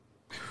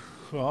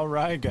All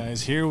right,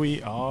 guys, here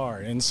we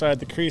are, Inside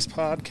the Crease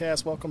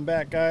podcast. Welcome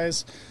back,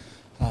 guys.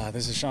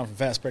 This is Sean from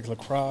Fast Break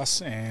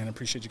Lacrosse, and I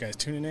appreciate you guys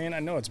tuning in. I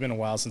know it's been a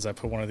while since I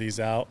put one of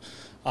these out.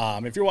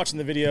 If you're watching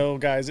the video,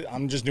 guys,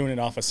 I'm just doing it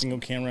off a single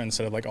camera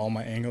instead of like all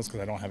my angles because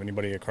I don't have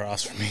anybody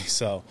across from me.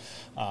 So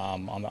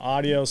on the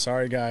audio,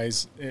 sorry,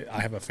 guys, I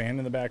have a fan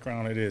in the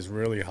background. It is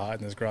really hot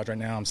in this garage right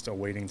now. I'm still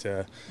waiting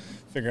to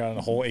figure out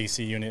the whole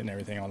AC unit and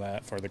everything on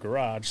that for the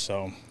garage.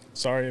 So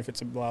sorry if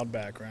it's a loud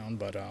background,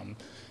 but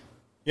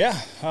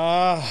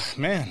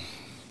man,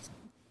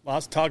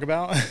 lots to talk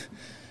about.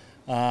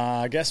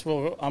 I guess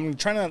I'm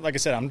trying to, like I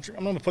said, I'm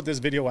going to put this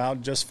video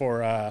out just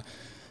for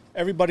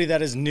everybody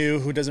that is new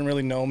who doesn't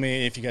really know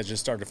me. If you guys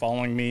just started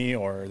following me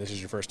or this is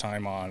your first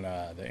time on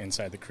the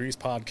Inside the Crease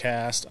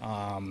podcast,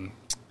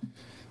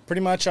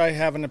 pretty much I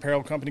have an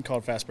apparel company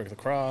called Fast Break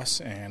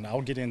Lacrosse, and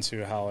I'll get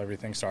into how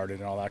everything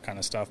started and all that kind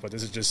of stuff, but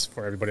this is just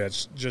for everybody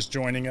that's just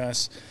joining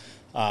us.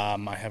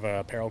 I have an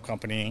apparel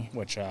company,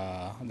 which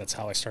that's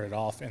how I started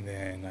off, and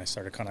then I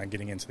started kind of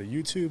getting into the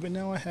YouTube, and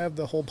now I have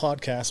the whole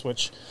podcast,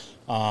 which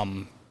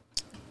I've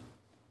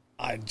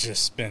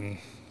just been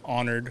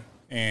honored,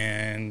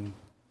 and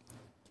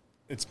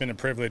it's been a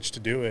privilege to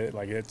do it.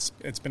 Like it's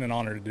been an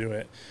honor to do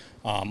it.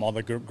 All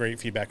the great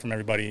feedback from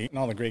everybody, and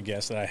all the great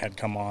guests that I had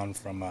come on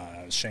from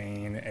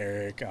Shane,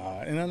 Eric,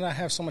 and then I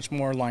have so much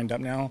more lined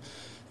up now.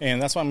 And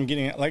that's why I'm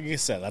getting, like I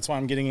said, that's why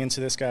I'm getting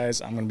into this,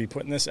 guys. I'm going to be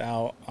putting this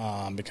out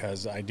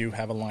because I do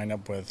have a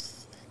lineup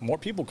with more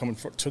people coming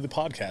to the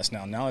podcast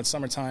now. Now it's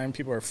summertime.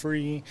 People are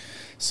free.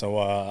 So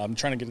I'm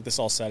trying to get this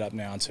all set up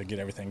now to get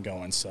everything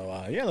going. So,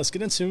 let's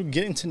get into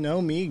getting to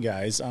know me,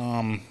 guys.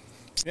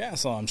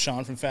 So I'm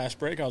Sean from Fast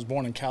Break. I was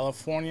born in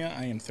California.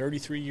 I am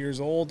 33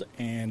 years old.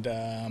 And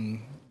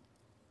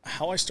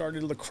how I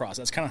started lacrosse,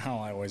 that's kind of how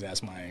I always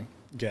ask my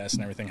guests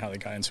and everything, how they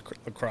got into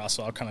lacrosse.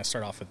 So I'll kind of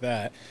start off with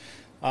that.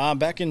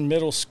 Back in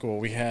middle school,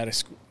 we have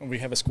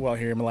a school out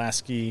here,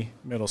 Mulaski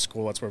Middle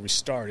School. That's where we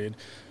started.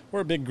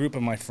 We're a big group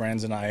of my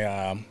friends, and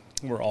I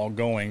were all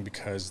going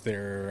because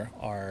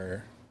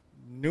our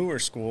newer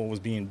school was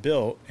being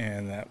built,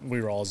 and that we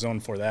were all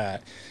zoned for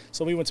that.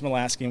 So we went to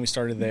Mulaski, and we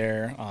started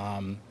there.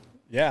 I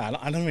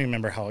don't even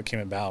remember how it came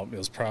about. It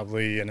was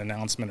probably an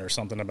announcement or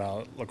something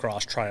about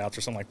lacrosse tryouts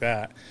or something like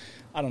that.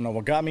 I don't know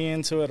what got me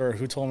into it or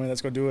who told me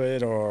let's go do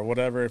it or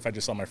whatever, if I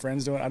just saw my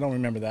friends do it. I don't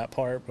remember that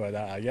part, but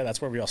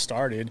that's where we all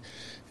started.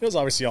 It was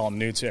obviously all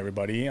new to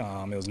everybody.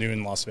 It was new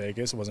in Las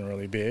Vegas. It wasn't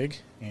really big,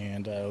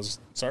 and it was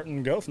starting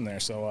to go from there.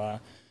 So, I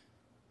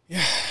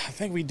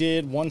think we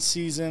did one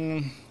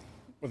season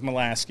with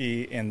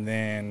Mulaski, and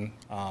then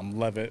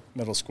Leavitt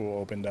Middle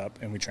School opened up,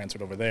 and we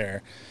transferred over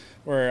there,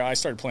 where I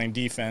started playing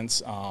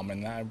defense,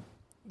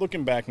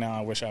 looking back now,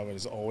 I wish I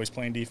was always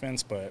playing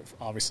defense, but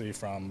obviously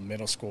from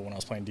middle school when I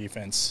was playing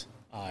defense,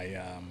 I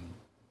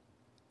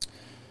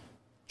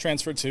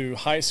transferred to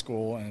high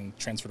school and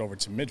transferred over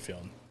to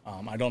midfield.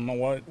 I don't know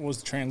what was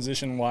the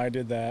transition, why I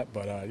did that,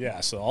 but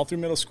so all through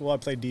middle school I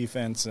played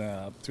defense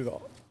through the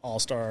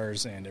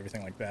All-Stars and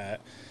everything like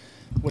that,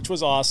 which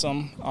was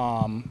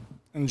awesome.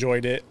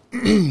 Enjoyed it.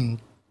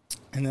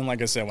 And then,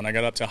 like I said, when I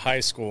got up to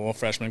high school,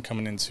 freshman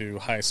coming into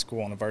high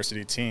school on a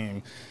varsity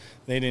team,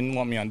 they didn't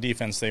want me on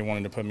defense. They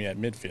wanted to put me at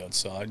midfield.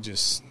 So I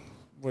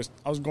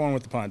was going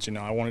with the punch.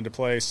 I wanted to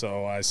play,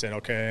 so I said,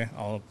 okay,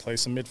 I'll play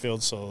some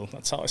midfield. So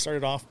that's how I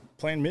started off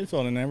playing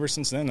midfield. And ever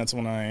since then, that's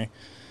when I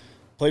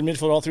played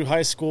midfield all through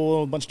high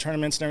school, a bunch of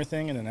tournaments and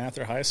everything. And then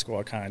after high school,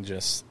 I kind of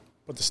just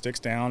put the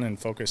sticks down and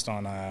focused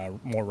on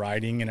more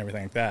riding and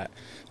everything like that.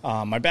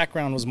 My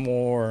background was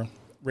more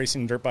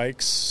racing dirt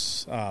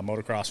bikes,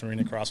 motocross,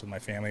 arena cross with my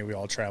family. We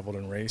all traveled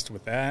and raced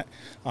with that.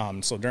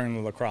 So during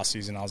the lacrosse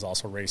season, I was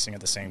also racing at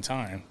the same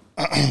time.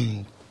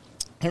 I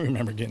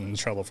remember getting in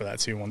trouble for that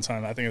too one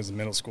time. I think it was in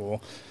middle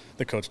school.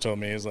 The coach told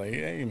me, he was like,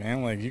 hey,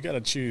 man, like, you got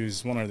to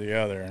choose one or the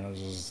other. And I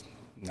was just,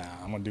 nah,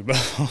 I'm going to do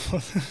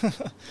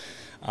both.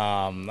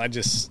 Like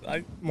I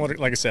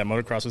said,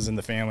 motocross was in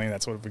the family.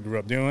 That's what we grew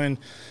up doing.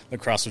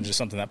 Lacrosse was just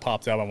something that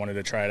popped up. I wanted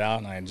to try it out,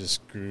 and I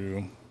just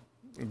grew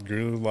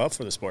love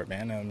for the sport,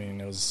 man. I mean,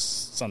 it was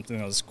something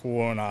that was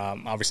cool, and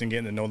obviously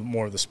getting to know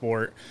more of the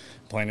sport,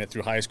 playing it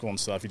through high school and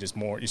stuff,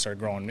 you start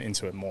growing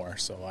into it more,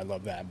 so I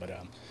love that. But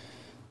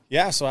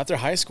so after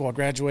high school, I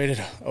graduated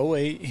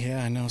 2008.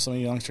 Yeah, I know some of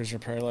you youngsters are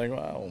probably like,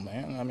 wow,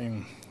 man, I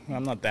mean,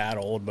 I'm not that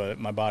old, but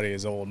my body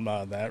is old.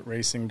 That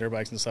racing dirt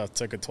bikes and stuff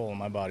took a toll on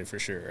my body for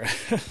sure.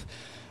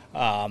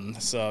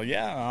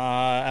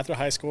 After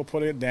high school,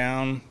 put it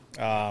down.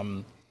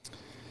 And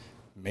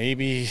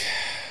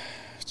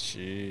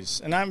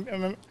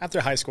I'm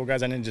after high school,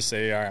 guys, I didn't just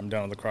say, all right, I'm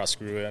done with lacrosse,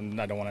 screw it, and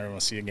I don't want everyone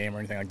to see a game or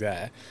anything like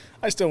that.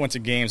 I still went to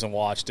games and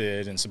watched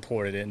it and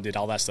supported it and did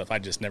all that stuff. I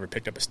just never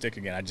picked up a stick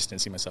again. I just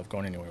didn't see myself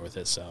going anywhere with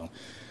it. So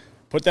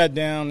put that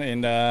down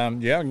and,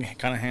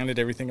 kind of handed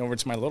everything over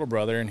to my little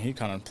brother, and he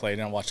kind of played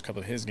and I watched a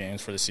couple of his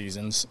games for the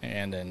seasons.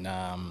 And then,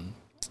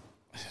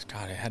 it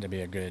had to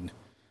be a good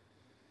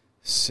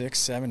 6,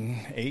 7,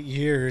 8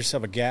 years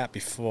of a gap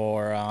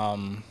before, it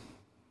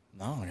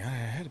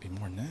had to be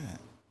more than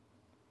that.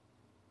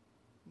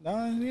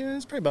 Yeah,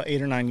 it's probably about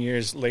 8 or 9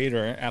 years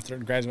later after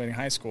graduating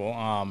high school.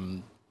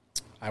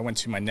 I went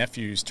to my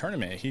nephew's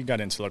tournament. He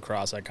got into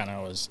lacrosse. I kind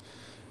of was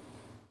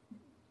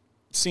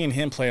seeing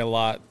him play a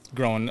lot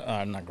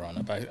not growing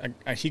up.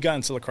 He got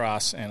into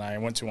lacrosse, and I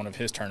went to one of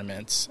his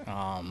tournaments.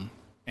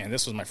 And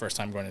this was my first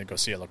time going to go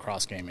see a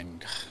lacrosse game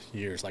in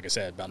years, like I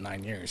said, about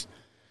 9 years.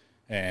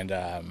 And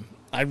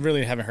I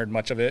really haven't heard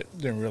much of it.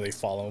 Didn't really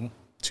follow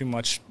too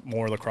much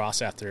more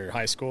lacrosse after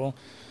high school.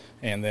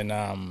 And then,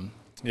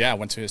 I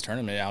went to his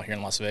tournament out here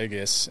in Las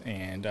Vegas,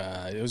 and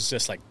it was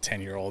just like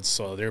 10-year-olds.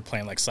 So they were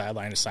playing like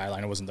sideline to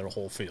sideline. It wasn't their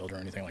whole field or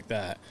anything like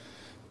that.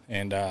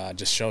 And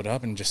just showed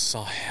up and just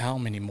saw how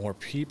many more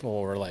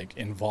people were like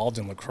involved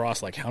in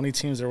lacrosse, like how many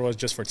teams there was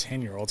just for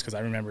 10-year-olds. Because I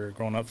remember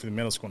growing up through the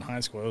middle school and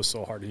high school, it was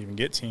so hard to even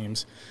get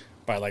teams.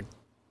 By like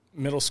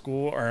middle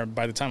school, or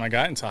by the time I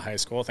got into high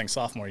school, I think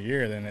sophomore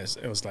year, then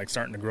it was like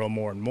starting to grow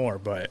more and more.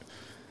 But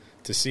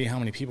to see how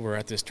many people were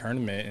at this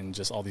tournament and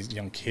just all these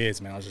young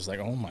kids, man, I was just like,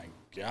 oh my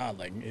God,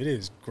 like it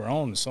has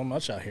grown so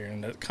much out here.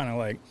 And that kind of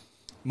like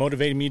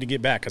motivated me to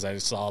get back, because I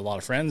saw a lot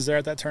of friends there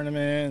at that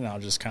tournament, and I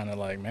was just kind of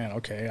like, man,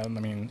 okay, I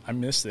mean, I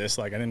missed this.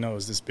 Like, I didn't know it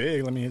was this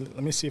big. Let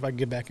me see if I can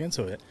get back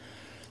into it.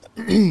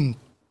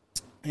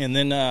 And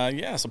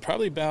then, so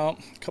probably about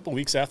a couple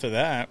weeks after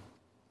that,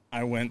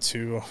 I went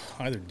to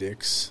either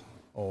Dick's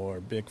or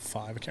Big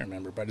Five. I can't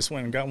remember, but I just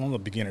went and got one of the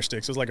beginner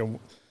sticks. It was like a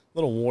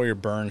little Warrior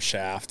Burn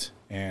shaft,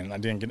 and I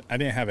didn't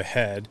have a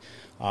head.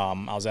 I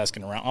was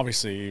asking around.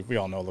 Obviously, we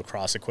all know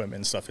lacrosse equipment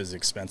and stuff is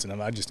expensive,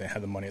 and I just didn't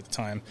have the money at the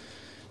time.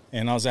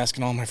 And I was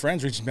asking all my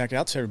friends, reaching back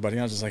out to everybody.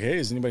 I was just like, hey,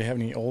 does anybody have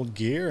any old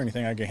gear or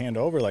anything I can hand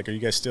over? Like, are you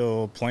guys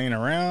still playing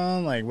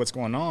around? Like, what's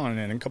going on?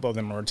 And a couple of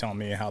them were telling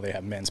me how they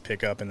have men's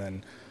pickup, and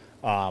then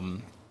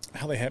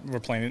how we're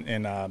playing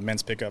in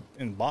men's pickup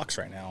in box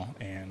right now.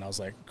 And I was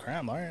like,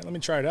 crap, all right, let me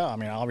try it out. I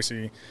mean,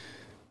 obviously,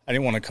 I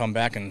didn't want to come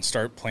back and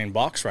start playing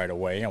box right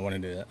away. I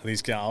wanted to at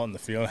least get out in the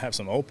field, have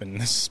some open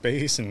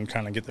space, and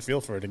kind of get the feel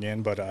for it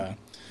again. But I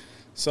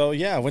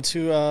went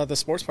to the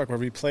sports park where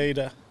we played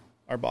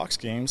our box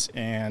games,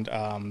 and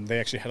they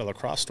actually had a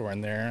lacrosse store in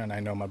there, and I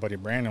know my buddy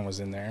Brandon was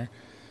in there.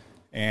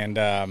 And,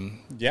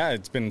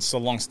 it's been so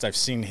long since I've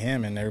seen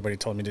him, and everybody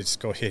told me to just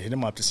go hit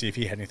him up to see if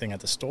he had anything at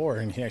the store,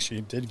 and he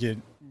actually did get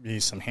me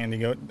some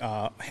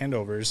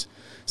handovers,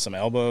 some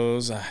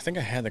elbows. I think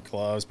I had the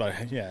gloves, but,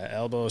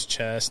 elbows,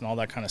 chest, and all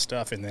that kind of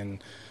stuff. And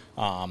then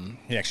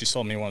he actually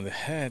sold me one of the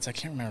heads. I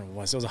can't remember what it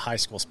was. It was a high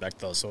school spec,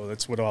 though, so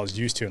that's what I was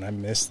used to, and I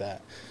missed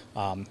that.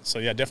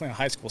 Definitely a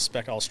high school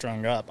spec all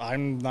strung up.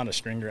 I'm not a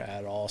stringer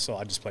at all, so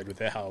I just played with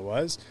it how it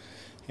was.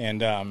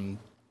 And, I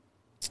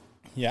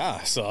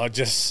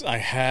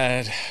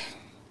had,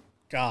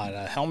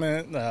 a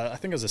helmet, I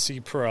think it was a C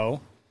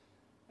Pro,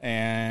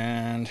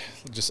 and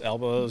just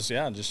elbows,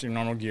 just your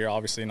normal gear,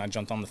 obviously, and I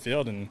jumped on the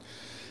field. And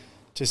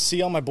to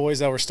see all my boys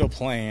that were still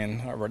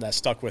playing, or that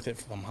stuck with it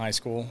from high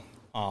school,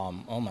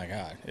 oh my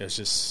God, it was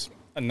just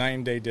a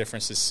 9-day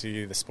difference to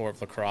see the sport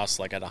of lacrosse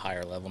like at a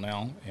higher level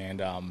now,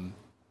 and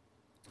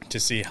to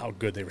see how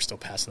good they were still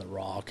passing the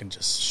rock and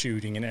just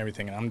shooting and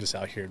everything. And I'm just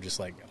out here just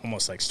like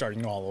almost like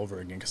starting all over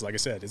again, because like I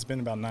said, it's been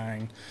about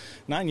nine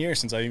years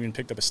since I even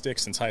picked up a stick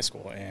since high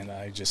school, and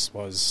I just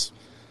was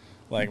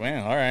like,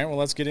 man, all right, well,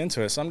 let's get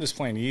into it. So I'm just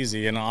playing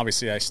easy, and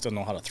obviously I still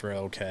know how to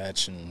throw,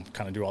 catch, and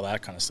kind of do all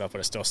that kind of stuff, but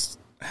I still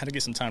had to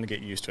get some time to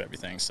get used to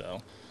everything. So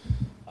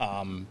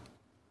so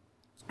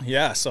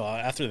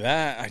after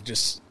that, I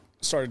just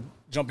started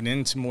jumping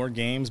into more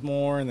games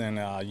and then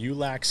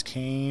ULAX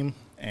came,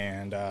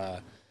 and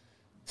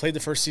played the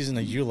first season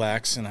of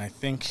ULAX, and I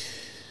think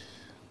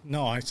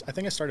I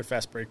started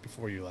Fast Break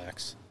before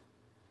ULAX.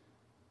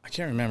 I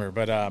can't remember,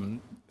 but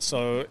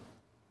so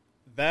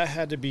that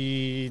had to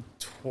be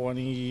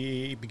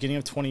beginning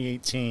of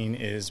 2018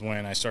 is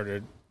when I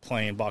started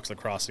playing box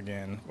lacrosse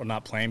again. Well,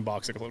 not playing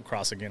box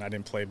lacrosse again. I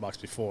didn't play box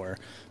before,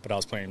 but I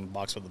was playing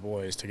box with the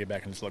boys to get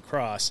back into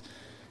lacrosse.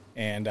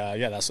 And,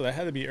 so that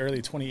had to be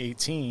early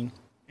 2018.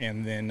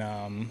 And then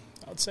I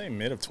would say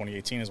mid of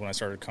 2018 is when I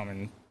started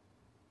coming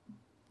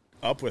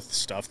up with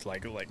stuff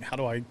like how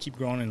do I keep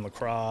growing in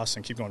lacrosse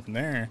and keep going from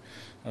there.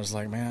 I was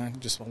like, man,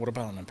 just what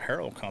about an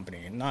apparel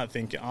company? Not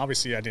thinking,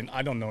 obviously I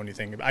didn't know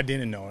anything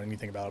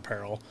about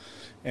apparel.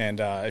 And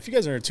if you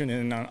guys are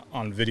tuning in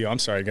on video, I'm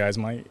sorry guys,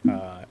 my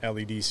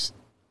LED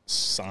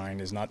sign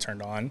is not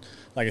turned on.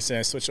 Like I said,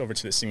 I switched over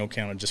to the single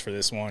camera just for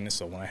this one,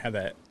 so when I have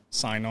that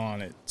sign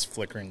on, it's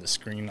flickering the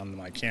screen on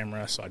my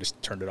camera, so I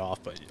just turned it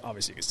off, but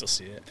obviously you can still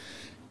see it.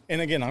 And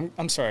again,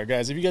 I'm sorry,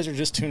 guys. If you guys are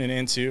just tuning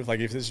into, like,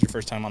 if this is your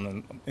first time on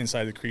the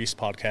Inside the Crease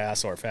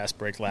podcast or Fast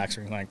Break Lax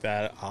or anything like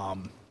that,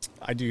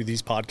 I do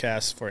these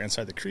podcasts for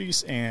Inside the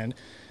Crease, and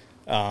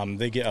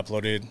they get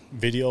uploaded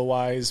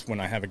video-wise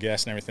when I have a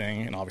guest and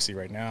everything, and obviously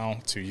right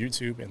now to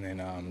YouTube, and then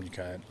you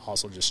can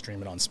also just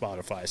stream it on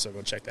Spotify, so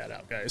go check that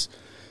out, guys.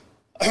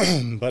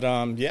 But,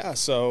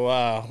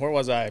 where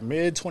was I?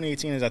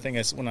 Mid-2018 is, I think,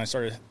 is when I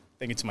started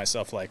thinking to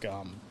myself, like,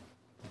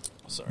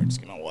 sorry, just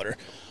get my water.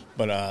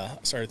 But I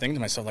started thinking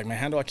to myself, like, man,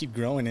 how do I keep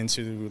growing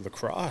into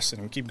lacrosse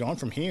and keep going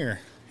from here?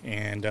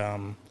 And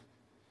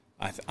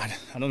I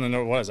don't know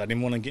what it was. I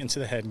didn't want to get into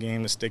the head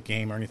game, the stick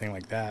game, or anything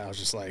like that. I was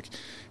just like,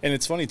 and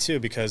it's funny too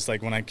because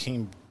like when I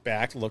came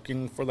back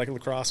looking for like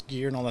lacrosse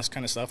gear and all that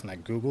kind of stuff, and I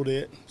Googled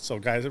it. So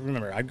guys,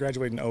 remember I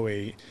graduated in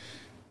 '08.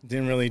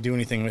 Didn't really do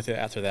anything with it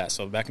after that.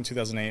 So back in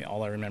 2008,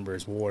 all I remember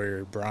is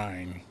Warrior,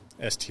 Brine,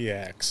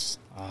 STX.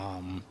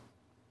 I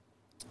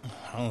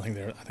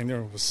think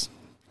there was.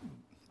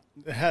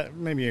 It had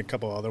maybe a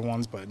couple other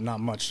ones, but not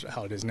much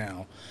how it is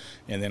now.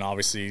 And then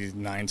obviously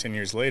 9-10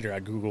 years later,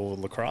 I Googled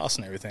lacrosse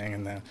and everything,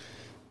 and then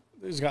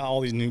there's got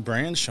all these new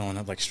brands showing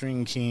up, like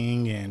String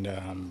King and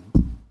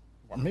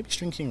or maybe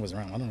String King was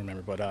around. I don't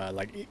remember, but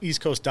like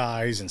East Coast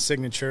Dyes and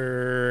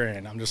Signature,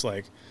 and I'm just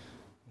like,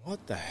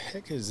 what the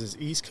heck is this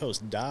East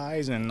Coast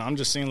Dyes? And I'm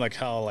just seeing like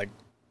how like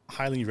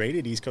highly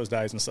rated East Coast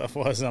Dyes and stuff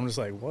was. And I'm just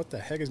like, what the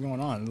heck is going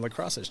on?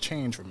 Lacrosse has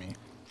changed for me.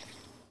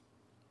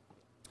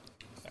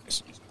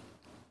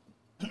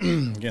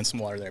 Getting some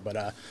water there,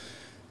 but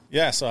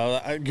yeah.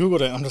 So I Googled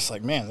it. I'm just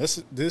like, man,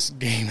 this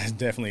game has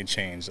definitely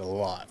changed a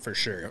lot for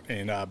sure.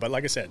 And but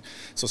like I said,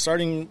 so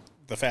starting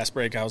the fast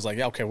break, I was like,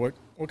 yeah, okay, what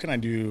can I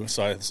do?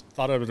 So I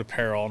thought of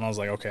apparel, and I was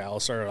like, okay, I'll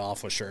start it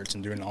off with shirts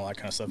and doing all that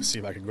kind of stuff and see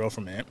if I could grow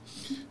from it,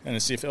 and to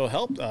see if it'll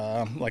help.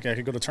 Like I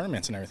could go to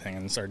tournaments and everything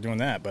and start doing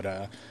that.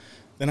 But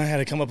then I had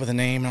to come up with a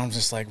name, and I'm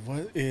just like,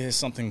 what is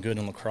something good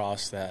in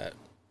lacrosse that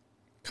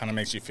kind of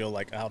makes you feel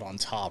like out on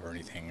top or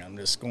anything? I'm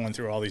just going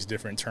through all these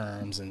different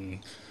terms and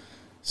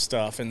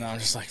stuff, and I'm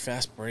just like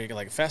fast break.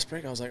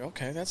 I was like,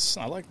 okay,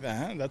 I like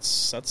that.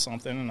 That's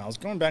something. And I was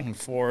going back and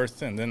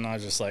forth, and then I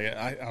was just like,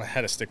 I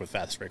had to stick with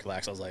Fast Break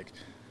Lax. I was like,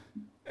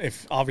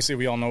 if obviously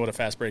we all know what a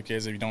fast break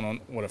is. If you don't know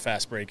what a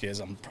fast break is,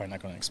 I'm probably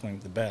not going to explain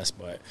it the best,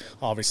 but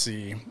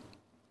obviously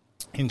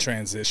in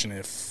transition,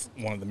 if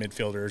one of the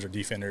midfielders or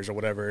defenders or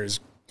whatever is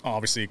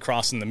obviously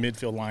crossing the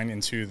midfield line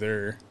into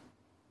the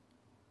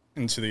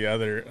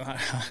other.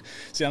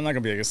 See, I'm not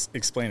going to be able to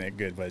explain it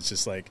good, but it's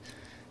just like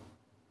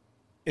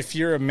if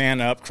you're a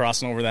man up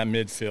crossing over that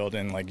midfield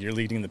and like you're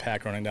leading the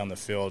pack running down the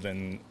field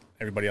and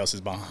everybody else is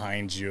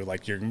behind you,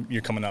 like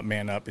you're coming up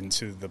man up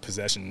into the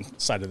possession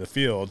side of the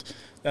field,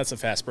 that's a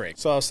fast break.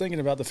 So I was thinking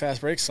about the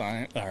fast break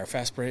sign or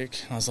fast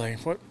break. I was like,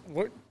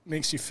 what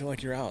makes you feel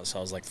like you're out? So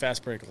I was like,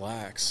 Fast Break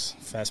Lax,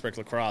 Fast Break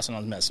Lacrosse, and I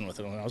was messing with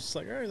it. And I was just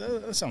like, all right,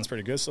 that sounds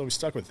pretty good. So we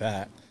stuck with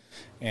that.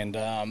 And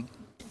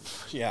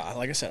yeah,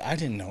 like I said, I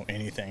didn't know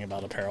anything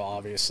about apparel,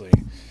 obviously.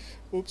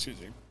 Oops, excuse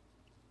me.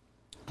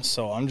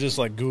 So I'm just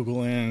like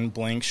Googling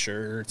blank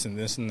shirts and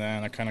this and that.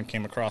 And I kind of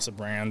came across a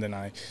brand, and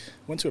I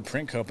went to a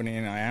print company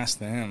and I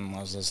asked them. I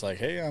was just like,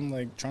 hey, I'm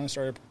like trying to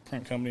start a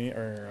print company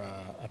or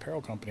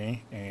apparel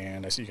company,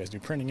 and I see you guys do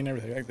printing and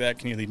everything like that.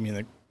 Can you lead me in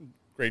the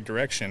great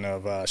direction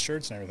of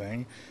shirts and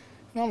everything?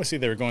 And obviously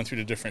they were going through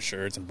the different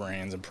shirts and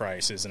brands and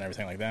prices and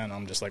everything like that. And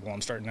I'm just like, well,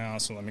 I'm starting now,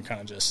 so let me kind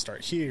of just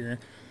start here.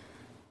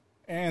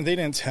 And they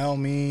didn't tell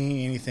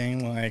me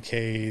anything like,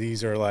 hey,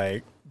 these are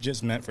like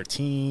just meant for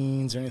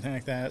teens or anything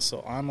like that.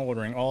 So I'm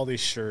ordering all these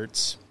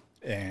shirts,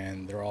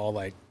 and they're all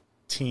like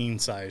teen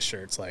size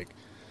shirts. Like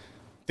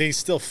they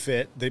still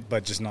fit,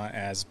 but just not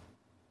as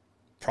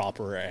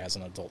proper as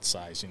an adult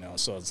size, you know.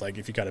 So it's like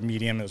if you got a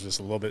medium, it was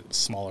just a little bit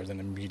smaller than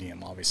a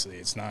medium.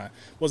 Obviously,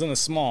 wasn't a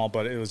small,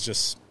 but it was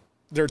just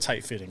they're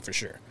tight fitting for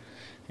sure.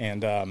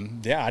 And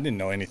yeah, I didn't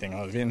know anything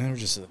of it, and it was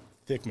just a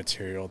thick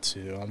material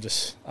too.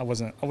 I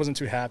wasn't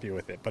too happy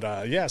with it.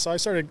 But yeah, so I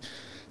started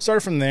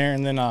from there,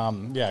 and then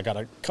yeah, I got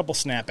a couple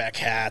snapback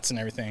hats and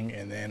everything,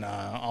 and then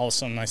all of a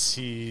sudden I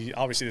see,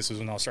 obviously this was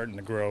when I was starting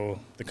to grow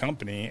the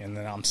company, and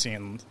then I'm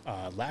seeing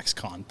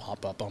LaxCon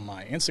pop up on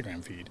my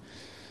Instagram feed.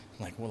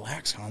 I'm like, well,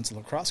 LaxCon's a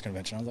lacrosse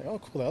convention. I was like, oh,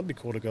 cool, that would be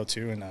cool to go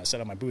to, and set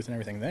up my booth and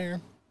everything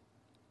there.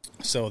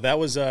 So that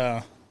was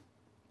I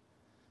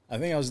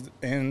think I was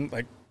in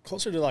like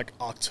closer to like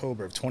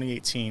October of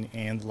 2018,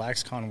 and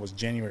LaxCon was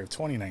January of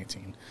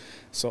 2019.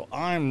 So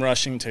I'm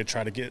rushing to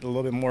try to get a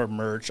little bit more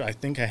merch. I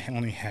think I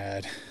only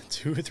had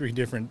 2 or 3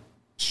 different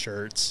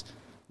shirts,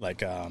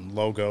 like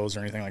logos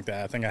or anything like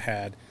that. I think I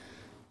had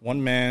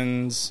 1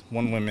 men's,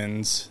 1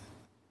 women's,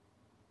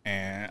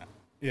 and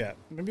yeah,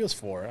 maybe it was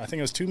 4. I think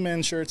it was 2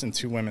 men's shirts and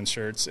 2 women's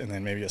shirts, and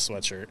then maybe a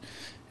sweatshirt,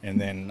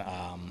 and then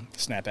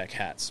snapback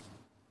hats.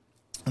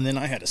 And then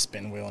I had a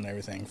spin wheel and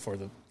everything for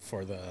the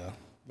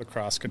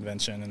lacrosse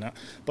convention. And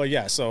but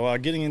yeah, so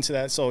getting into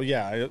that, so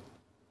yeah, I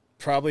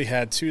probably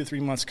had 2 to 3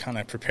 months kind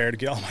of prepared to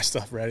get all my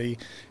stuff ready.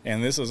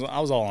 And I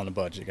was all on a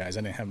budget, guys.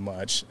 I didn't have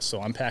much,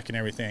 so I'm packing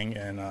everything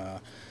and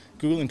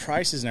Googling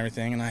prices and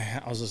everything. And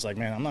I was just like,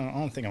 man, I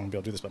don't think I'm gonna be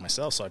able to do this by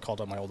myself. So I called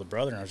up my older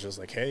brother, and I was just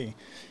like, hey,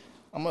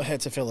 I'm going to head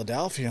to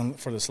Philadelphia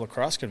for this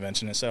lacrosse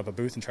convention and set up a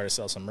booth and try to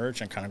sell some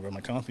merch and kind of grow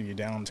my company. You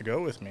down to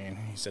go with me? And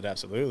he said,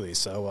 absolutely.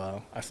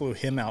 So I flew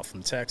him out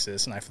from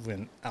Texas, and I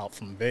flew out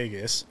from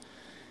Vegas.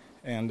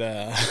 And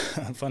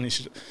funny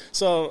shit.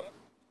 So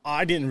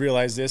I didn't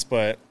realize this,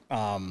 but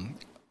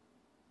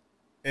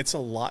it's a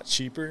lot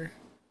cheaper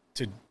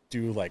to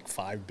do like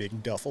 5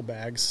 big duffel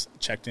bags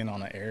checked in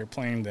on an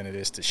airplane than it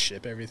is to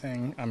ship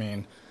everything. I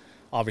mean,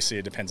 obviously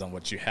it depends on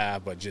what you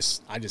have, but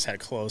I just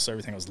had clothes, so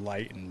everything was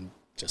light and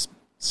just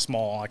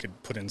small. I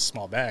could put in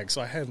small bags.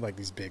 So I had like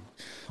these big,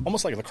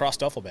 almost like lacrosse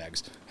duffel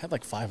bags. I had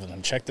like 5 of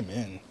them, checked them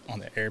in on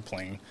the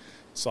airplane.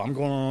 So I'm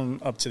going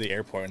up to the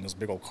airport, and those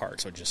big old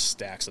carts are just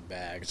stacks of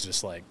bags,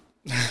 just like,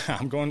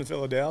 I'm going to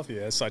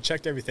Philadelphia. So I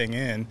checked everything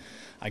in.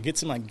 I get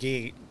to my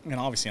gate, and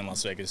obviously in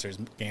Las Vegas, there's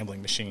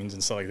gambling machines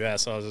and stuff like that.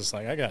 So I was just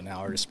like, I got an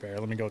hour to spare.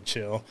 Let me go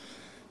chill.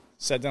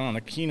 Sat down on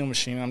a Keno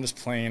machine. I'm just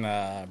playing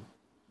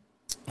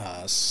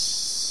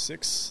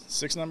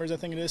six numbers, I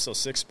think it is. So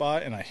 6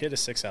 spot, and I hit a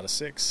 6 out of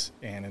 6.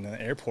 And in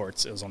the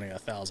airports, it was only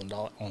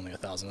 $1,000. Only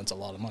 $1,000. That's a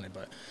lot of money,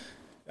 but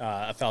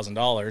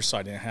 $1,000. So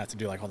I didn't have to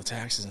do like all the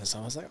taxes and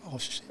stuff. I was like, oh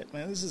shit,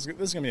 man, this is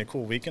gonna be a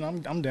cool weekend.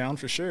 I'm down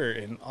for sure.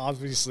 And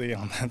obviously,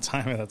 on that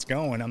time that's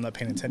going, I'm not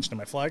paying attention to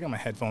my flight. I got my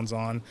headphones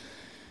on,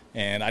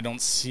 and I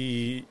don't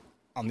see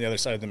on the other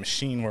side of the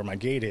machine where my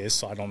gate is,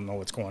 so I don't know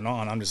what's going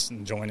on. I'm just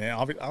enjoying it.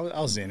 I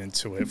was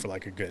into it for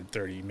like a good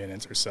 30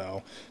 minutes or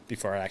so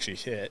before I actually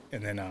hit.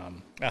 And then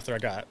after I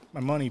got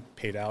my money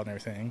paid out and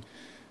everything,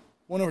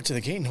 went over to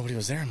the gate. Nobody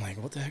was there. I'm like,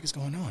 what the heck is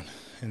going on?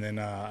 And then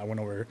I went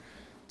over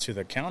to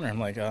the counter. I'm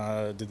like,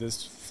 did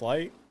this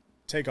flight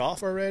take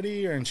off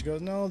already? And she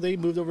goes, no, they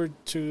moved over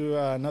to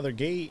another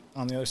gate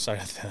on the other side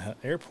of the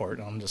airport.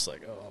 And I'm just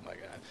like, oh my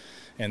God.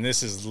 And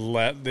this is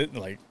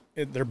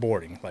they're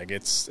boarding. Like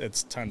it's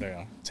time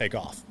to take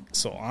off.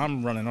 So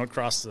I'm running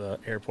across the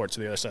airport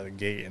to the other side of the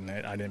gate, and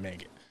I didn't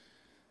make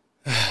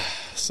it.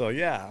 So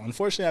yeah,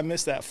 unfortunately I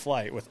missed that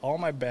flight with all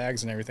my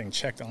bags and everything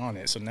checked on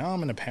it. So now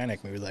I'm in a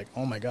panic mood, like,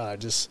 oh my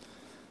God,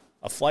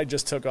 a flight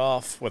just took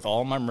off with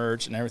all my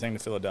merch and everything to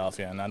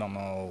Philadelphia, and I don't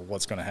know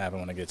what's going to happen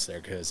when it gets there,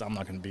 because I'm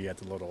not going to be at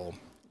the little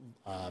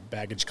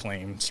baggage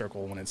claim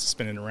circle when it's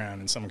spinning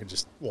around and someone could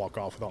just walk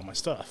off with all my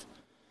stuff.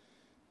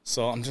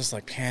 So I'm just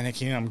like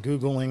panicking. I'm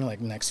Googling like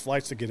next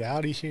flights to get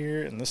out of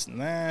here and this and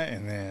that.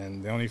 And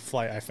then the only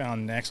flight I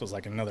found next was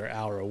like another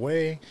hour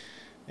away.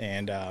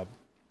 And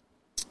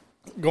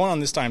going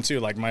on this time too,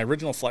 like my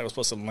original flight was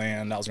supposed to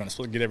land. I was going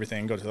to get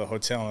everything, go to the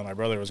hotel, and my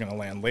brother was going to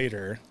land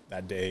later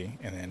that day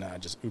and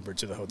then just Uber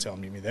to the hotel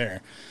and meet me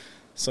there.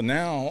 So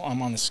now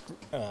I'm on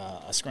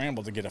a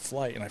scramble to get a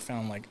flight, and I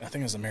found I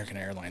think it was American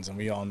Airlines, and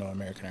we all know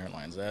American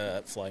Airlines.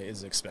 That flight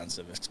is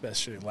expensive,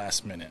 especially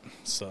last minute.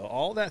 So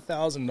all that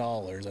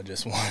 $1,000 I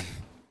just won,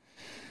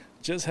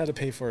 just had to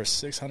pay for a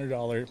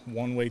 $600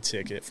 one-way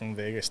ticket from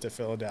Vegas to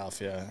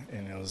Philadelphia,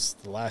 and it was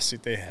the last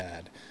seat they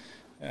had.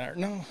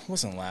 No, it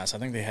wasn't last. I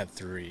think they had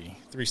three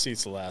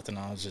seats left, and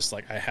I was just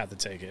like, I had to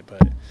take it.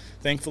 But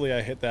thankfully,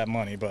 I hit that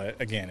money.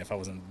 But again, if I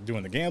wasn't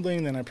doing the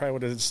gambling, then I probably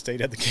would have stayed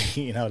at the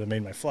gate and I would have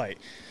made my flight.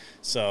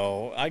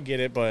 So I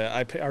get it, but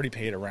I already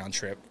paid a round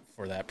trip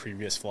for that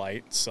previous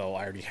flight, so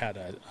I already had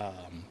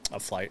a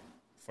flight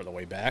for the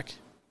way back.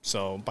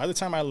 So by the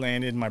time I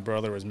landed, my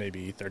brother was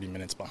maybe 30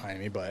 minutes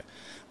behind me, but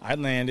I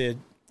landed.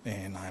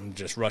 And I'm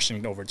just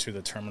rushing over to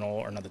the terminal,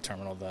 or not the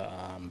terminal, the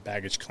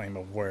baggage claim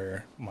of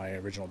where my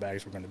original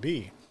bags were going to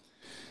be.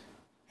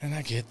 And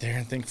I get there,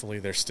 and thankfully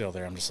they're still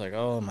there. I'm just like,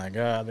 oh, my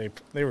God.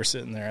 They were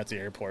sitting there at the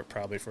airport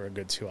probably for a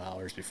good 2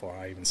 hours before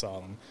I even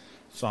saw them.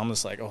 So I'm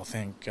just like, oh,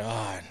 thank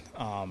God.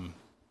 And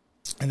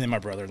then my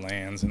brother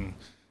lands and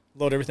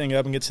load everything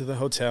up and get to the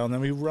hotel. And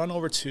then we run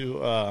over to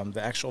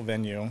the actual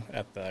venue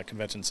at the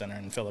convention center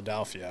in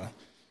Philadelphia,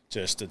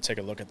 just to take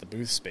a look at the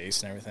booth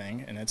space and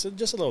everything. And it's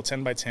just a little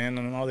 10 by 10,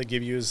 and all they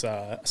give you is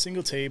a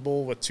single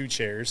table with 2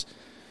 chairs.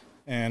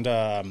 And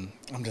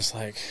I'm just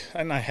like,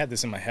 and I had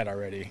this in my head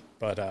already,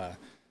 but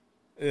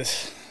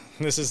this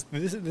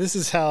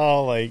is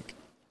how, like,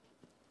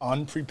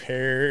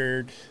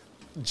 unprepared,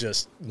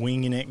 just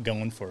winging it,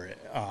 going for it.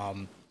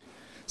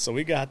 So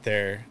we got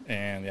there,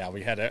 and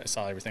yeah,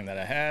 saw everything that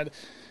I had.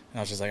 And I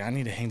was just like, I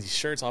need to hang these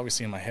shirts.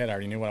 Obviously in my head, I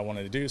already knew what I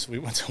wanted to do. So we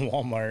went to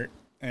Walmart,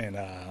 and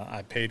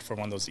I paid for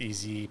one of those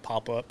easy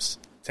pop-ups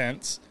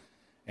tents,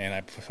 and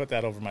I put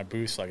that over my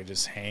booth so I could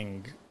just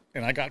hang.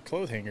 And I got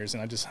clothes hangers,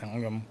 and I just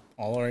hung them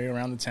all the way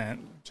around the tent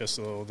just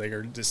so they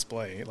could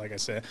display. Like I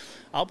said,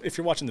 if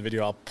you're watching the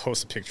video, I'll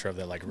post a picture of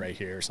that, like right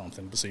here or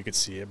something, so you could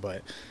see it.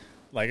 But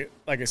like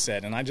I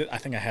said, and I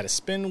think I had a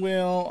spin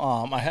wheel.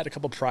 I had a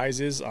couple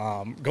prizes.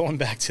 Going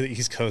back to the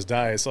East Coast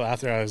diet, so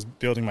after I was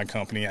building my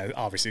company, I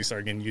obviously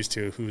started getting used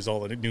to who's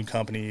all the new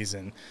companies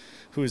and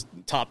who's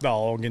top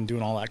dog and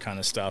doing all that kind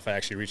of stuff. I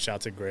actually reached out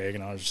to Greg,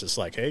 and I was just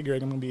like, hey,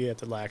 Greg, I'm going to be at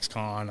the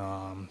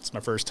LaxCon. It's my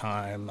first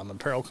time. I'm an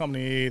apparel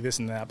company, this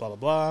and that, blah, blah,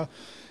 blah. And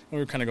we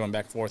were kind of going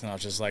back and forth, and I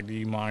was just like, do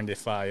you mind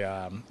if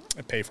I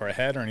pay for a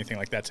head or anything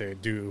like that to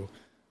do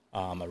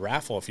a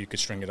raffle, if you could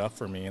string it up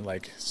for me?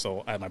 Like,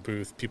 so at my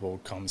booth, people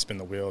come spin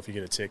the wheel. If you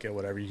get a ticket,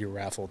 whatever, you can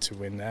raffle to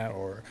win that.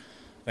 Or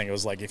I think it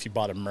was like if you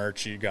bought a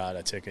merch, you got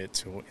a ticket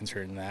to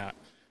enter in that.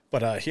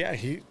 But, yeah,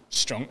 I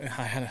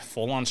had a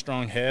full-on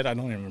strong head. I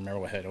don't even remember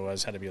what head it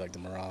was. It had to be like the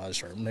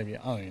Mirage, or maybe,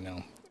 I don't even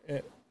know.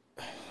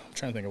 I'm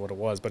trying to think of what it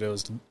was, but it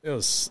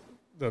was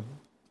the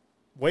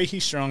way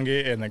he strung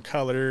it, and the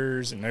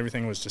colors and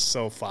everything was just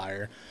so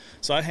fire.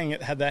 So I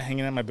had that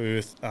hanging at my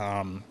booth.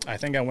 I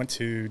think I went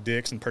to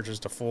Dick's and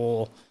purchased a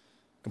full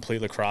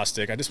complete lacrosse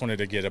stick. I just wanted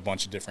to get a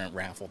bunch of different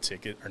raffle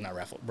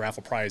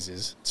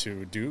prizes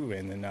to do.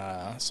 And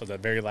then, so the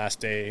very last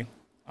day,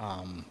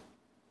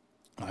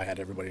 I had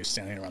everybody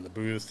standing around the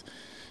booth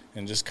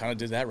and just kind of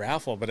did that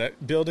raffle.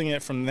 But building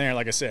it from there,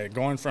 like I said,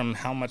 going from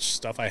how much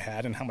stuff I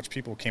had and how much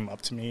people came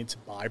up to me to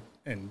buy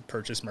and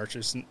purchase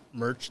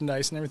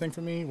merchandise and everything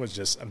for me was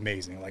just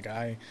amazing. Like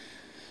I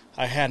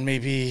had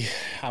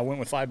I went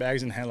with 5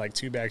 bags and had like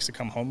 2 bags to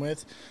come home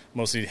with,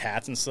 mostly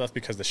hats and stuff,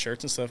 because the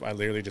shirts and stuff, I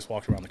literally just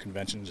walked around the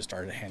convention and just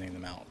started handing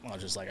them out. I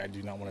was just like, I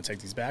do not want to take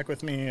these back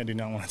with me.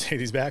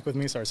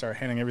 So I started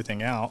handing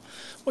everything out,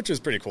 which was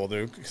pretty cool,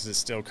 dude, because it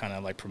still kind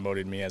of like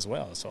promoted me as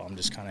well. So I'm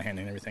just kind of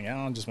handing everything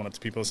out and just went up to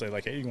people and say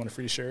like, hey, you want a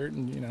free shirt?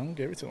 And,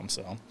 gave it to them.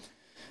 So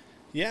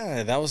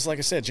yeah, that was, like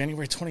I said,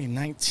 January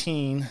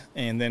 2019.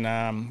 And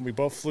then we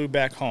both flew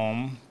back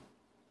home.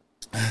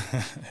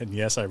 And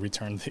yes, I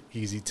returned the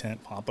Easy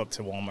Tent pop-up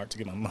to Walmart to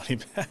get my money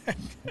back.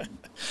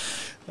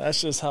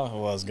 That's just how it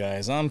was,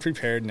 guys. I'm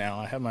prepared now.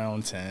 I have my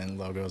own tent,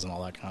 logos, and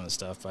all that kind of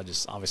stuff.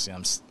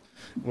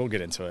 We'll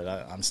get into it.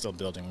 I'm still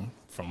building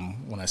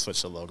from when I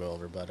switched the logo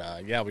over.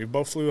 But, yeah, we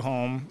both flew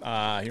home.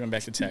 He went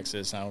back to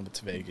Texas. I went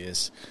to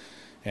Vegas.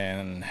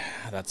 And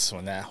that's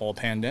when that whole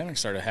pandemic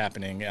started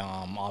happening.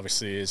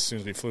 Obviously, as soon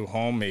as we flew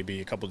home, maybe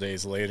a couple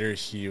days later,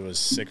 he was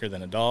sicker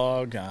than a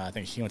dog. I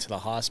think he went to the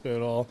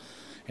hospital.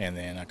 And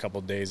then a couple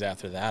of days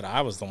after that,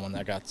 I was the one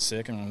that got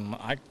sick, and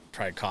I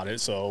probably caught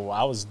it. So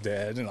I was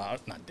dead, and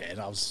not dead.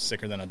 I was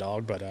sicker than a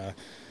dog. But,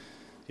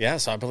 yeah,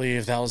 so I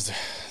believe that was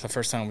the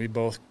first time we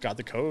both got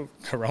the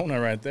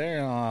corona right there.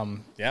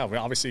 Yeah, we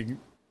obviously,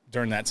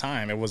 during that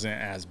time, it wasn't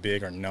as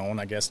big or known.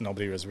 I guess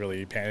nobody was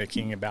really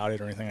panicking about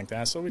it or anything like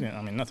that. So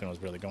nothing was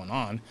really going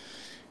on.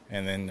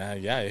 And then,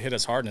 yeah, it hit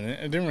us hard, and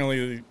it didn't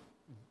really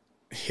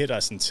hit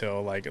us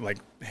until, like,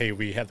 hey,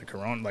 we have the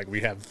corona, like,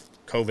 we have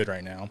COVID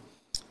right now.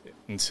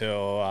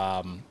 Until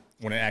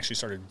when it actually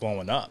started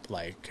blowing up,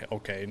 like,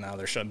 okay, now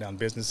they're shutting down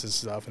businesses and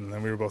stuff. And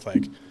then we were both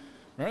like,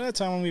 remember that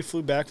time when we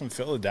flew back from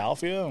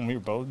Philadelphia and we were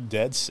both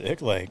dead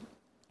sick? Like,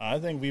 I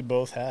think we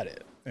both had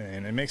it.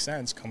 And it makes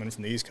sense coming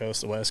from the East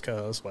Coast to West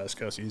Coast,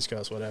 East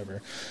Coast,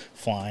 whatever,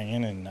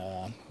 flying. And,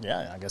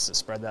 yeah, I guess it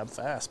spread that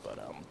fast. But,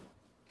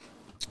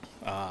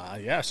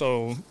 yeah,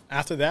 so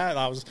after that,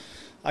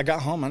 I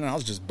got home and I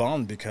was just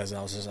bummed because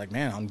I was just like,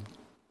 man, I'm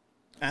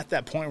at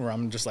that point where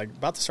I'm just like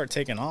about to start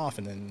taking off,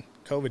 and then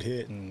COVID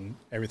hit and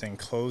everything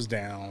closed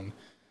down.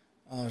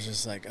 I was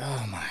just like,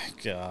 oh my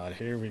God,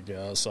 here we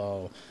go.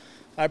 So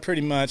I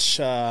pretty much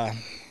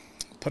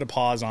put a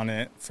pause on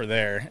it for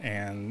there.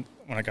 And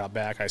when I got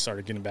back, I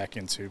started getting back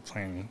into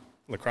playing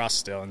lacrosse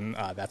still. And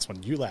that's when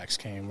ULAX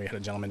came. We had a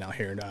gentleman out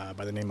here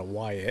by the name of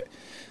Wyatt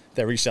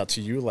that reached out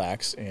to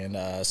ULAX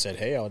and said,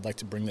 hey, I would like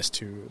to bring this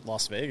to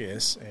Las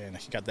Vegas. And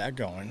he got that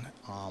going.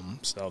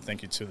 So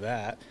thank you to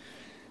that.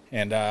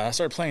 And I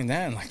started playing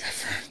that in, like,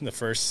 the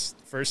first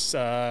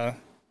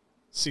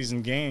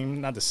season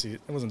game.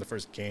 It wasn't the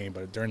first game,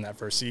 but during that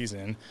first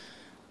season,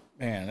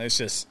 man, it's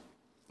just,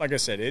 like I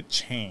said, it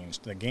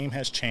changed. The game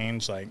has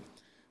changed. Like,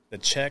 the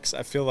checks,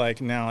 I feel like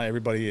now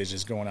everybody is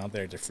just going out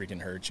there to freaking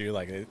hurt you.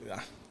 Like,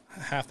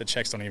 half the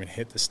checks don't even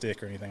hit the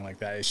stick or anything like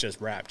that. It's just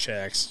wrap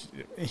checks,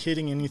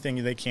 hitting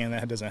anything they can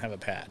that doesn't have a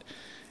pad.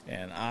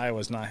 And I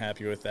was not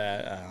happy with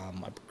that. I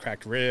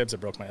cracked ribs. I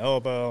broke my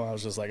elbow. I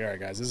was just like, all right,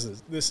 guys,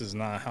 this is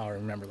not how I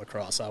remember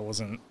lacrosse. I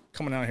wasn't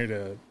coming out here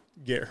to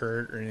get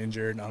hurt or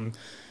injured. I'm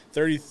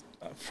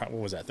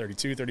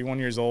 32, 31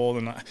 years old.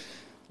 And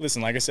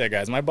listen, like I said,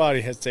 guys, my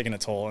body has taken a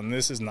toll, and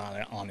this is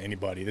not on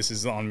anybody. This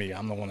is on me.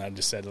 I'm the one that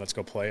just said, let's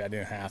go play. I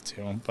didn't have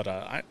to.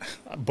 But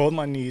both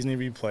my knees need to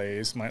be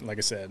replaced. Like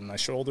I said, my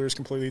shoulder is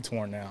completely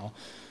torn now.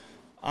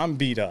 I'm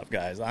beat up,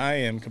 guys. I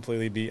am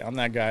completely beat. I'm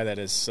that guy that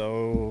is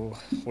so,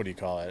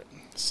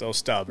 so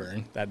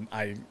stubborn that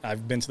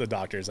I've been to the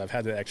doctors. I've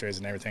had the x-rays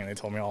and everything. They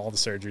told me all the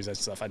surgeries and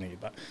stuff I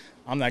need. But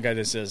I'm that guy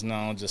that says,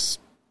 no,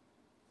 just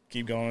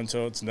keep going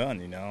until it's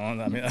done,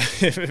 I mean,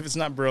 if it's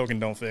not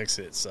broken, don't fix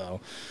it. So,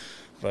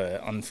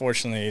 but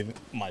unfortunately,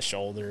 my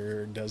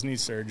shoulder does need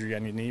surgery. I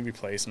need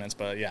replacements.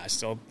 But, yeah, I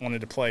still wanted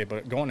to play.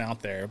 But going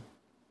out there,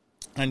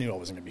 I knew I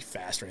wasn't going to be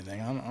fast or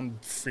anything. I'm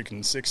freaking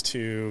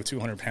 6'2",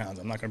 200 pounds.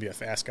 I'm not going to be a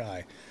fast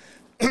guy.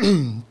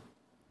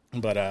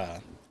 But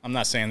I'm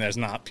not saying there's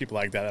not people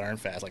like that aren't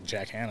fast, like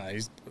Jack Hanna.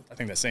 He's, I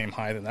think, the same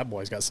height, and that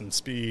boy's got some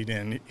speed,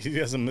 and he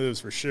has some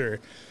moves for sure.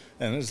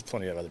 And there's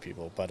plenty of other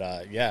people.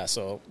 But, yeah,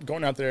 so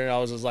going out there, I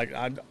was just like,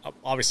 I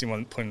obviously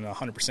wasn't putting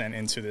 100%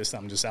 into this.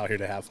 I'm just out here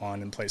to have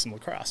fun and play some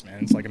lacrosse,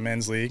 man. It's like a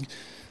men's league.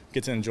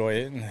 Get to enjoy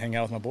it and hang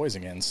out with my boys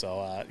again.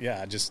 So,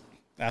 yeah,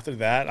 after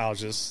that,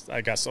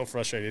 I got so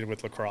frustrated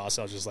with lacrosse.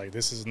 I was just like,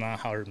 this is not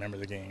how I remember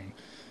the game.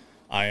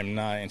 I am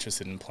not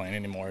interested in playing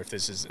anymore if I'm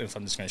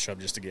just going to show up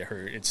just to get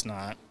hurt. It's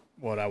not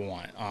what I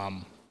want.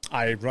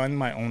 I run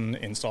my own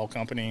install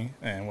company,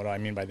 and what do I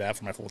mean by that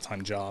for my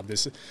full-time job?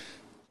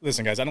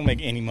 Listen, guys, I don't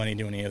make any money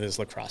doing any of this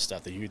lacrosse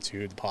stuff, the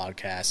YouTube, the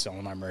podcast,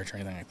 selling my merch or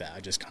anything like that.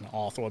 I just kind of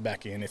all throw it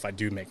back in if I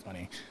do make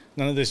money.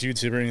 None of this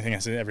YouTube or anything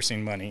has ever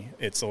seen money.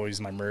 It's always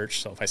my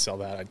merch, so if I sell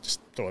that, I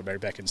just throw it right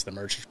back into the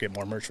merch, get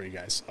more merch for you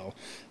guys. So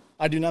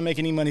I do not make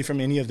any money from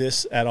any of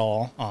this at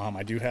all.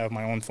 I do have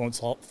my own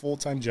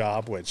full-time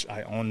job, which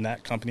I own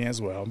that company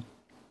as well.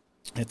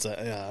 It's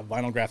a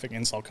vinyl graphic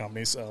install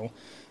company, so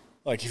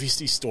like if you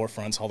see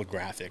storefronts, all the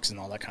graphics and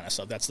all that kind of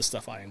stuff, that's the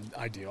stuff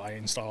I do. I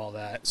install all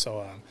that.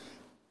 So,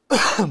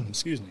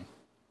 excuse me.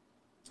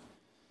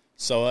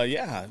 So,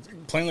 yeah,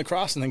 playing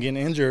lacrosse and then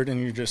getting injured,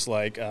 and you're just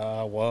like,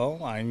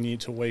 well, I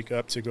need to wake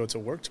up to go to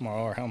work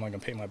tomorrow, or how am I going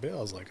to pay my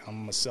bills? Like,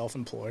 I'm a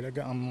self-employed.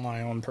 I'm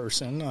my own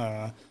person.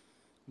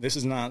 This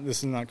is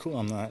not cool.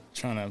 I'm not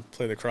trying to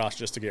play lacrosse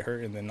just to get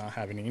hurt and then not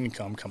have any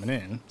income coming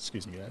in.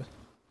 Excuse me,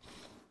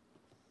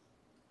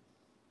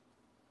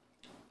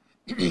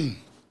 guys.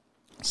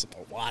 Sip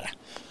of water.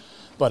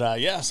 But,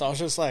 yeah, so I was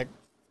just like,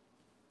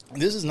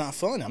 this is not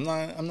fun. I'm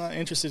not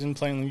interested in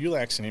playing the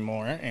ULAX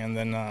anymore. And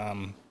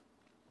then,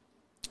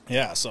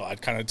 yeah, so I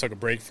kind of took a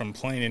break from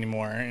playing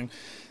anymore and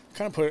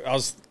kind of I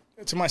was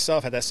to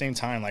myself at that same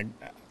time, like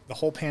the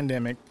whole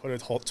pandemic put a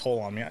toll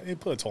on me. It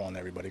put a toll on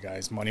everybody,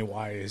 guys,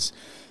 money-wise.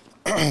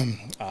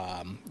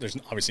 There's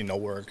obviously no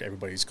work.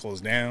 Everybody's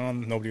closed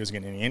down. Nobody was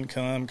getting any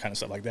income, kind of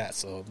stuff like that.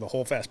 So the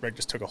whole Fast Break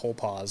just took a whole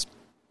pause.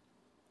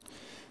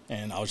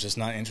 And I was just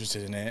not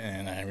interested in it.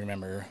 And I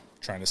remember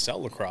trying to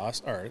sell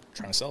lacrosse or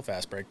trying to sell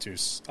Fast Break to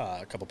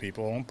a couple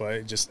people, but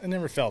it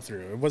never fell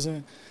through. It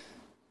wasn't.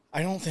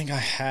 I don't think I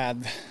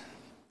had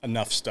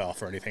enough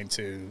stuff or anything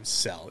to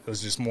sell. It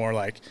was just more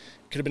like it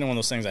could have been one of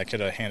those things I could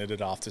have handed it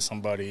off to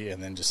somebody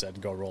and then just said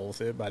go roll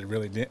with it, but I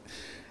really didn't.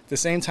 At the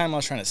same time, I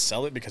was trying to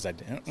sell it because I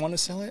didn't want to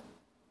sell it.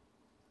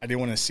 I didn't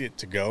want to see it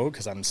to go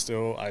because I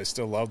still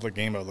love the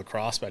game of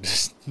lacrosse, but I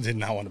just did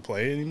not want to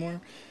play it anymore.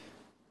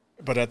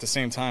 But at the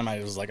same time,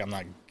 I was like, I'm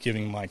not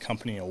giving my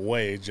company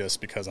away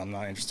just because I'm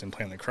not interested in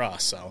playing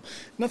lacrosse. So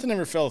nothing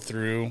ever fell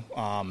through,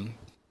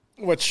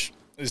 which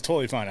is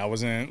totally fine. I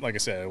wasn't, like I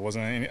said, it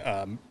wasn't any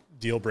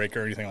deal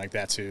breaker or anything like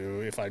that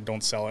too. If I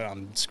don't sell it,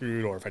 I'm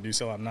screwed, or if I do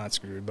sell it, I'm not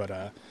screwed.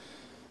 But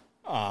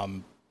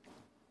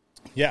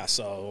yeah,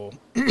 so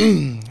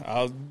I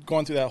was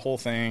going through that whole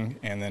thing,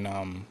 and then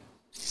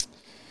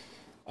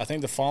I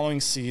think the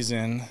following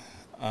season,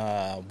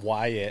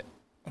 Wyatt,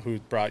 who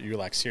brought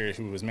ULAX here,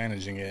 who was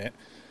managing it,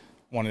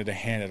 wanted to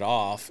hand it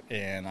off,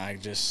 and I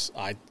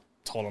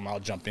told him I'll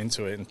jump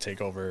into it and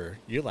take over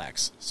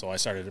ULAX. So I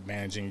started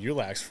managing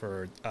ULAX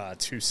for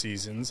 2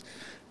 seasons.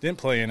 Didn't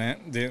play in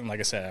it. Like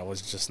I said, I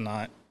was just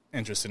not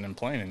interested in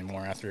playing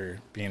anymore after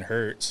being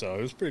hurt. So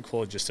it was pretty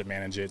cool just to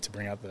manage it, to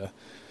bring out the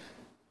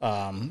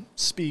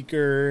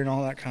speaker and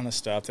all that kind of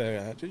stuff.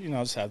 That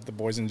just have the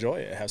boys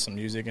enjoy it, have some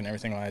music and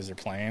everything as they're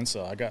playing.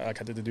 So I got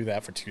to do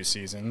that for 2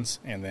 seasons,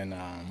 and then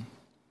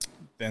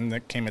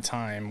there came a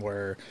time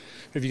where,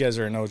 if you guys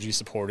are an OG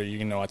supporter,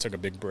 you know I took a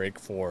big break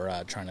for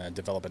trying to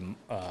develop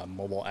a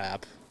mobile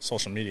app,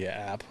 social media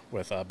app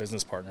with a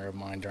business partner of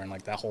mine during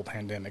like that whole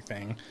pandemic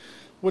thing,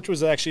 which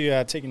was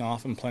actually taking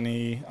off in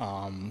plenty.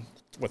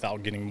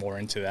 Without getting more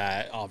into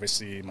that,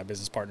 obviously my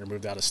business partner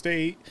moved out of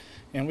state,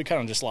 and we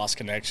kind of just lost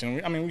connection.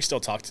 We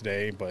still talk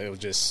today, but it was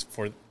just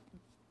for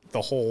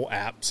the whole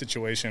app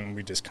situation,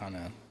 we just kind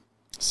of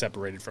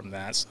separated from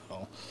that.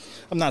 So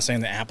I'm not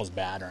saying the app was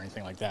bad or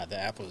anything like that. The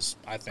app was,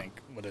 I think,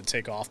 would have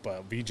take off,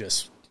 but we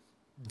just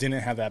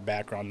didn't have that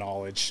background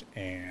knowledge,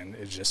 and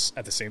it just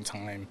at the same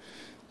time,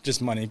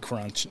 just money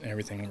crunch and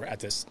everything at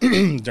this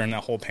during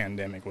that whole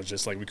pandemic was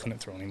just like we couldn't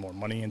throw any more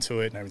money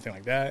into it and everything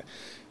like that.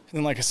 And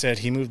then, like I said,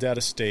 he moved out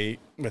of state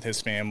with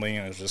his family,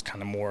 and it was just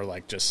kind of more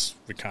like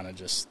we kind of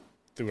just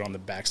threw it on the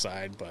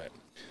backside. But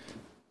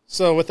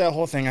so with that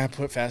whole thing, I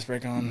put Fast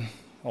Break on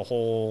a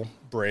whole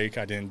break.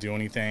 I didn't do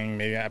anything.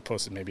 Maybe I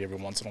posted maybe every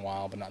once in a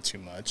while, but not too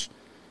much.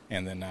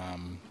 And then,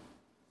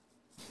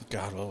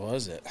 God, what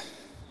was it? I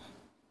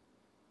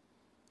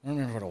don't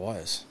remember what it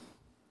was.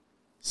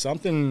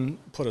 Something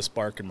put a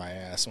spark in my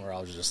ass where I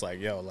was just like,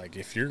 yo, like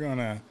if you're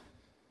gonna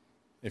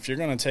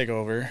take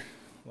over,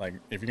 like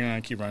if you're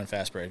gonna keep running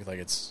Fast Break, like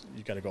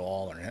you got to go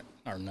all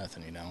or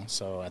nothing,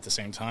 So at the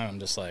same time, I'm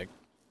just like,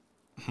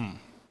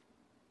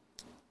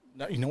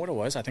 You know what it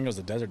was? I think it was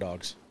the Desert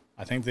Dogs.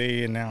 I think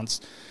they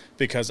announced,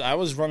 because I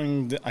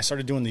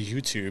started doing the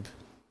YouTube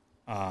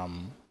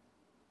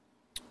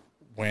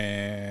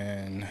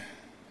when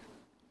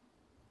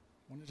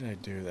did I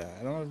do that?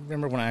 I don't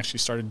remember when I actually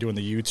started doing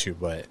the YouTube,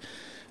 but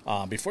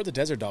before the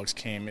Desert Dogs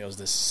came, it was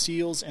the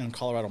Seals and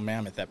Colorado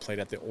Mammoth that played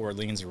at the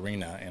Orleans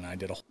Arena, and I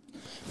did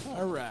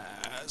all right.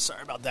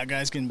 Sorry about that,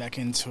 guys. Getting back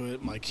into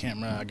it. My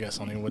camera, I guess,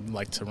 only would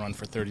like to run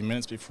for 30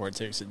 minutes before it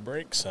takes its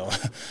break, so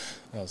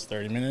that was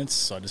 30 minutes,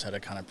 so I just had to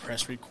kind of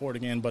press record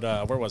again. But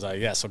where was I?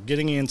 Yeah, so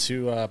getting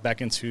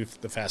back into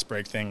the Fast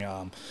Break thing,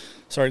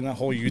 starting that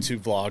whole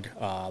YouTube vlog.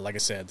 Like I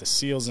said, the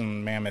Seals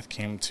and Mammoth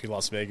came to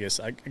Las Vegas.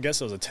 I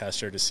guess it was a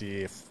tester to see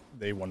if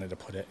they wanted to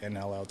put an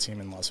NLL team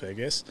in Las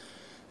Vegas,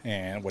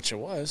 and which it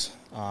was.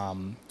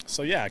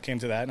 So yeah, I came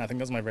to that, and I think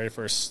that was my very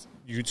first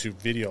YouTube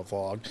video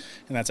vlog,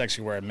 and that's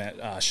actually where I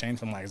met Shane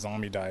from Like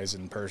Zombie Dies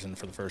in person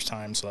for the first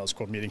time, so that was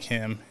cool meeting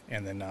him.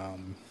 And then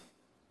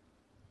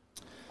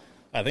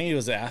I think it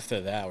was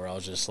after that where I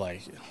was just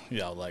like,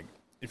 like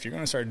if you're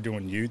going to start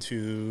doing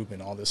YouTube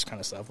and all this kind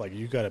of stuff, like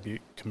you got to be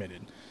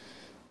committed.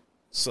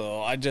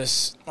 So I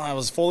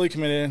was fully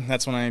committed.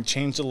 That's when I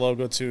changed the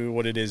logo to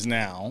what it is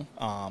now.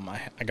 I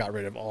got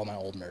rid of all my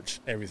old merch,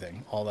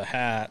 everything, all the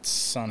hats,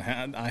 sun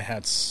hat. I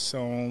had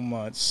so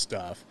much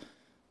stuff.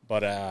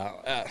 But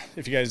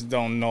if you guys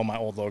don't know my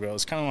old logo,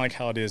 it's kind of like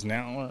how it is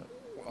now.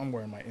 I'm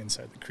wearing my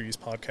Inside the Crease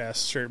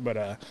podcast shirt,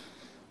 but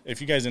if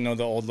you guys didn't know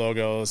the old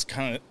logo, it's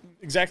kind of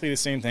exactly the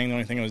same thing. The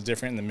only thing that was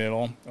different in the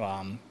middle,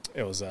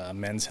 it was a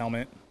men's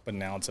helmet, but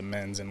now it's a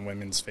men's and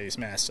women's face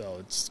mask, so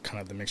it's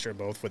kind of the mixture of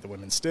both with the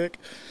women's stick.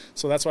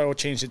 So that's why I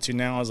changed it to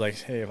now. I was like,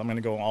 hey, if I'm going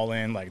to go all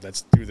in, like,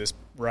 let's do this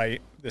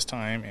right this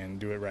time and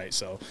do it right.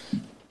 So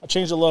I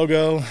changed the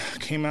logo,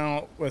 came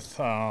out with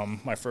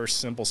my first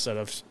simple set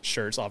of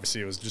shirts.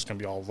 Obviously, it was just going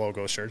to be all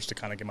logo shirts to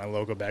kind of get my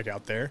logo back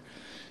out there,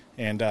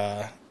 and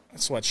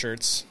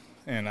sweatshirts.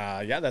 And,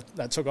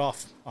 that took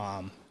off.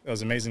 It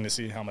was amazing to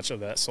see how much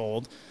of that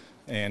sold.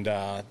 And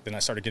then I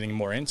started getting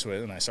more into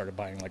it, and I started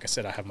buying, like I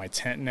said, I have my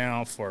tent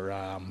now for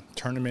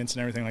tournaments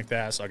and everything like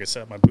that, so I could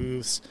set up my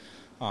booths.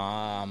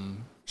 I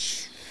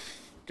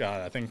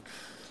think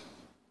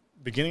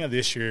beginning of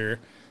this year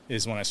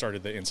is when I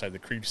started the Inside the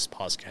Crease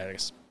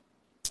podcast.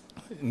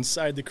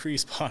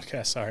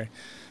 Sorry.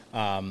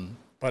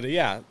 But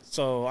yeah,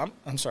 so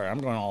I'm sorry, I'm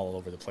going all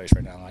over the place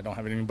right now. I don't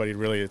have anybody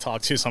really to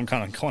talk to, so I'm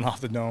kind of going off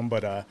the dome.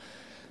 But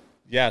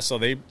so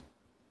they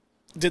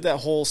did that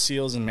whole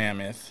Seals and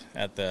Mammoth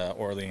at the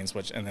Orleans,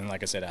 and then,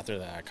 like I said, after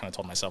that, I kind of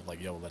told myself,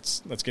 like, yo,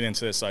 let's get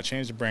into this. So I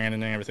changed the brand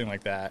and everything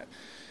like that.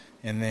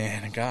 And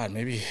then, God,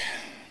 maybe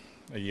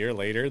a year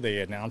later,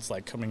 they announced,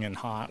 like, coming in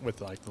hot with,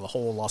 like, the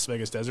whole Las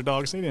Vegas Desert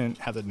Dogs. They didn't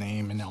have the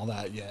name and all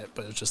that yet,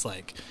 but it's just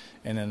like,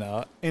 and then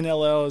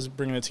NLL is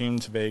bringing a team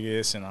to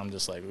Vegas, and I'm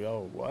just like,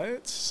 yo,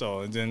 what?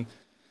 So then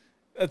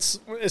it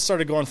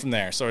started going from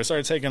there. So it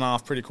started taking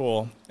off pretty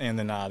cool. And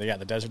then,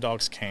 the Desert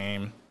Dogs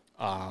came.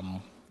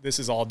 This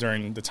is all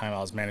during the time I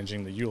was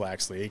managing the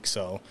ULAX League,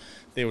 so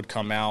they would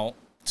come out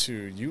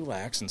to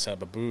ULAX and set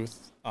up a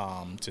booth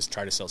to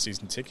try to sell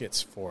season tickets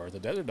for the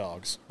Desert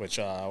Dogs, which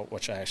I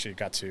actually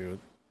got to.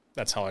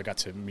 That's how I got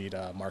to meet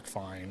Mark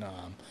Fine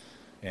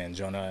and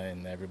Jonah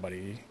and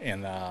everybody,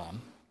 and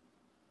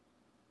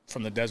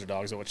from the Desert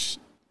Dogs, which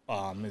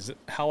is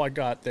how I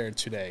got there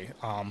today.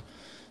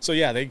 So,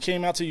 yeah, they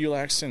came out to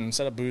ULAX and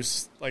set up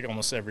booths like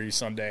almost every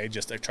Sunday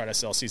just to try to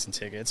sell season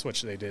tickets,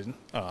 which they did.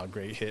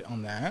 Great hit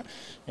on that.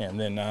 And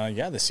then,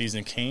 the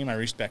season came. I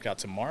reached back out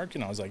to Mark,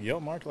 and I was like,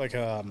 yo, Mark, like,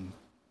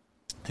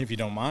 if you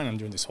don't mind, I'm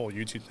doing this whole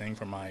YouTube thing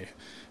for my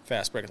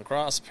Fast Break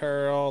Lacrosse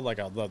apparel. Like,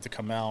 I'd love to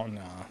come out and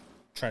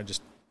try to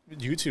just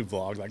YouTube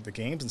vlog, like, the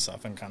games and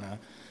stuff, and kind of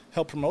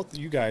help promote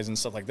you guys and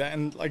stuff like that.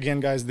 And, again,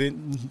 guys,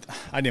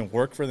 I didn't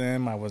work for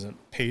them. I wasn't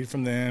paid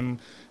from them.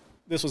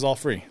 This was all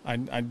free. I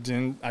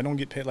don't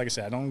get paid. Like I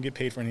said, I don't get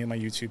paid for any of my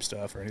YouTube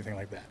stuff or anything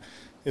like that.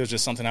 It was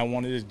just something I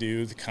wanted to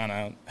do to kind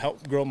of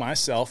help grow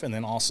myself, and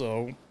then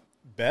also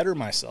better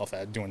myself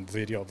at doing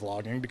video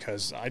vlogging,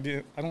 because I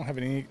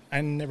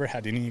never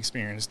had any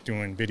experience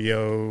doing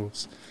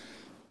videos,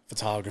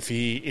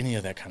 photography, any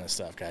of that kind of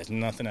stuff, guys.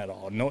 Nothing at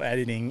all. No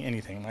editing,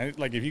 anything.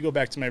 Like, if you go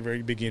back to my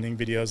very beginning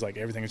videos, like,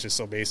 everything is just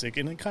so basic,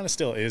 and it kind of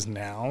still is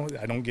now.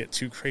 I don't get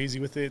too crazy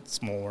with it.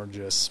 It's more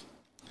just,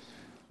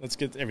 let's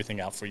get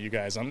everything out for you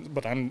guys.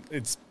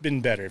 It's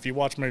been better. If you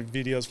watch my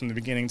videos from the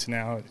beginning to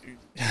now,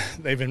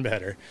 they've been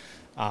better.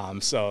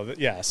 So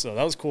that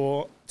was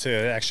cool to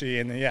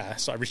actually,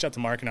 so I reached out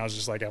to Mark, and I was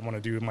just like, I want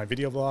to do my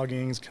video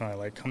vloggings. Can I,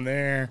 like, come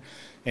there?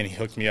 And he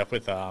hooked me up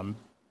with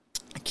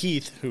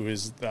Keith, who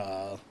is Keith.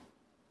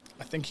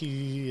 I think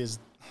he's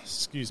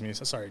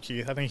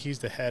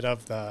the head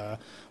of the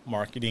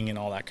marketing and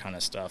all that kind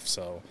of stuff.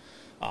 So,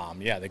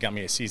 they got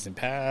me a season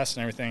pass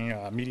and everything,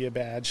 media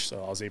badge,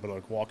 so I was able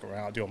to walk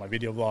around, do all my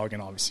video vlog,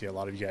 and obviously a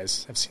lot of you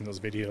guys have seen those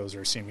videos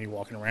or seen me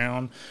walking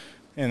around,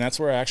 and that's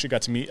where I actually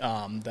got to meet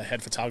the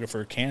head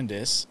photographer,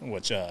 Candace,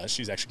 which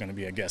she's actually going to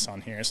be a guest on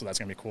here, so that's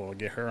going to be cool to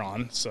get her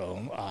on. So,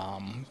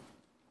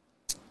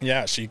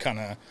 she kind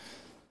of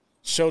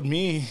showed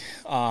me,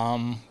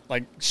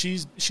 like,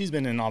 she's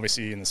been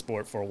obviously in the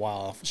sport for a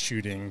while,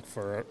 shooting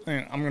for,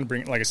 and I'm going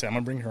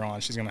to bring her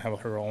on. She's going to have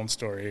her own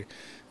story,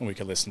 and we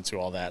could listen to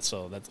all that,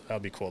 so that'll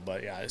be cool.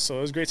 But yeah, so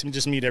it was great to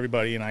just meet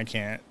everybody, and I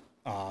can't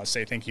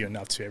say thank you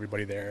enough to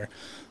everybody there.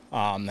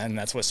 And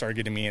that's what started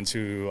getting me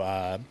into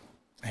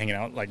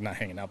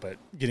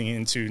getting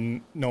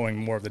into knowing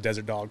more of the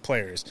Desert Dog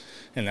players,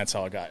 and that's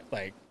how I got,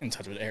 like, in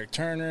touch with Eric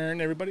Turner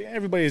and everybody.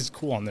 Everybody's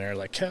cool on there.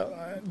 Like,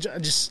 I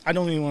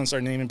don't even want to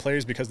start naming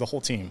players, because the whole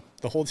team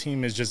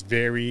is just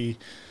very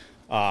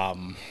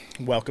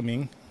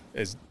welcoming.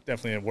 Is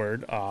definitely a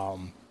word.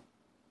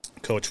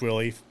 Coach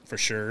Willie, for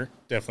sure,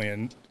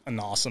 definitely an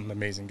awesome,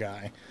 amazing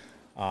guy.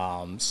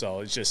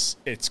 So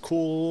it's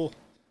cool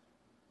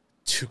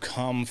to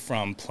come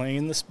from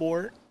playing the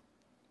sport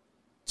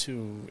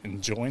to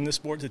enjoying the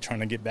sport, to trying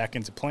to get back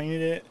into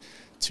playing it,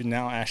 to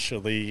now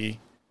actually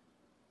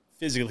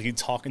physically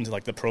talking to,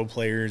 like, the pro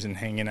players and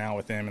hanging out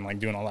with them and, like,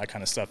 doing all that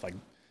kind of stuff, like,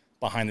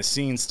 behind the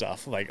scenes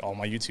stuff, like all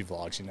my YouTube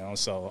vlogs, you know.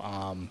 So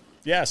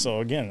yeah, so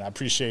again, I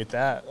appreciate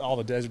that. All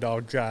the Desert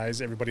Dog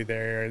guys, everybody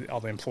there, all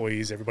the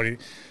employees, everybody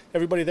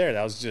there.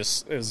 That was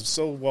just, it was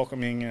so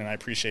welcoming, and I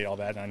appreciate all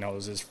that. And I know it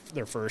was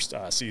their first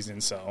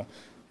season, so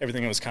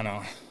everything was kind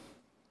of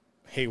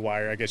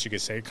haywire, I guess you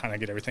could say, kind of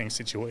get everything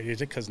situated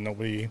because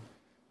nobody's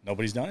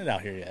done it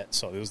out here yet.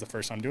 So it was the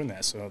first time doing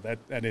that. So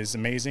that is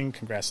amazing.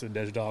 Congrats to the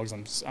Desert Dogs.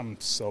 I'm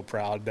so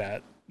proud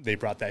that they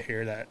brought that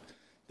here. That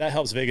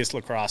helps Vegas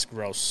lacrosse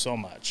grow so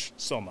much.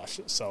 So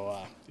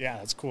yeah,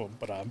 that's cool.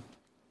 But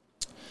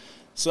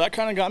so that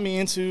kind of got me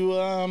into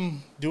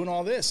doing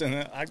all this. And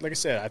like I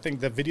said, I think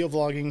the video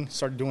vlogging,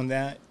 started doing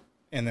that.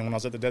 And then when I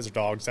was at the Desert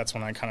Dogs, that's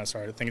when I kind of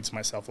started thinking to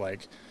myself,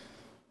 like,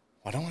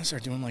 why don't I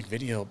start doing, like,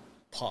 video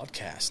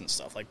podcasts and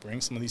stuff? Like,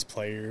 bring some of these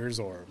players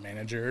or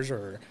managers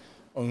or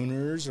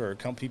owners or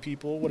company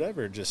people,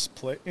 whatever, just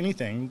play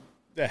anything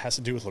that has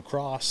to do with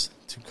lacrosse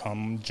to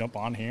come jump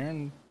on here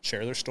and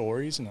share their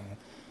stories. And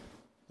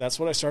that's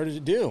what I started to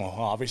do.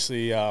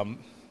 Obviously,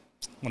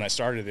 when I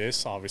started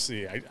this,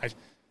 obviously,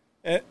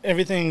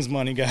 everything's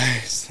money,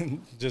 guys.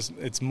 Just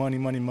it's money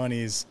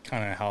is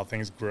kind of how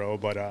things grow.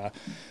 But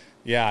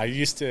yeah, I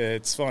used to.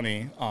 It's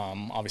funny.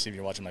 Obviously, if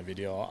you're watching my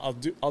video,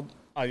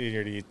 I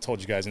already told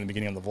you guys in the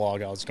beginning of the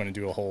vlog I was going to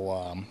do a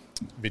whole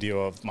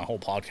video of my whole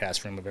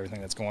podcast room of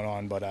everything that's going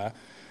on. But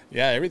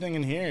yeah, everything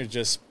in here is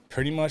just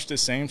pretty much the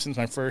same since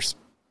my first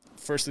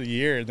of the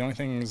year. The only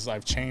things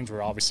I've changed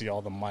were obviously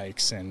all the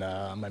mics and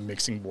my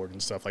mixing board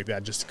and stuff like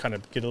that, just to kind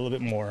of get a little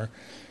bit more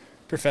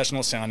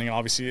professional sounding.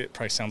 Obviously, it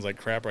probably sounds like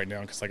crap right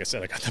now because, like I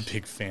said, I got the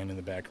big fan in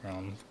the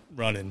background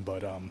running.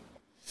 But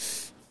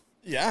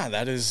yeah,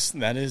 that is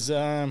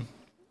kind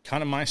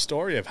of my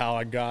story of how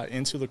I got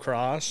into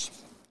lacrosse.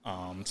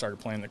 Started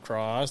playing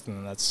lacrosse,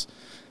 and that's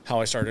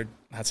how I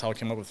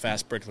came up with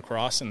Fast Break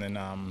Lacrosse, and then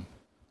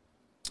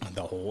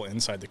the whole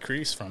inside the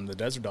crease from the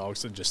Desert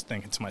Dogs, and just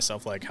thinking to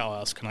myself, like, how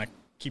else can I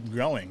keep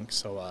growing?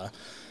 So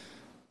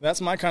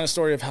that's my kind of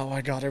story of how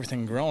I got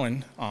everything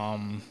growing.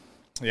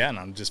 Yeah, and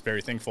I'm just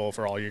very thankful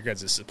for all your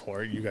guys'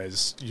 support.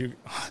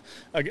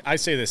 I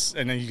say this,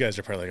 and then you guys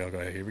are probably like, oh, go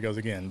ahead, here we go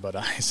again. But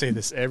I say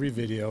this every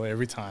video,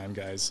 every time,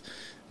 guys.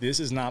 This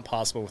is not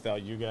possible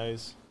without you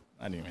guys.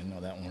 I didn't even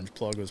know that orange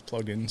plug was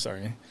plugged in.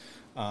 Sorry.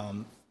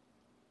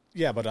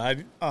 Yeah, but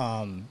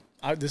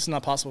this is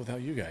not possible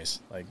without you guys.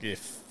 Like,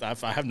 if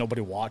I have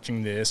nobody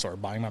watching this or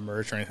buying my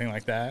merch or anything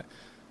like that,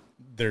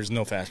 there's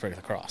no Fast Break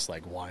Lacrosse.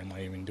 Like, why am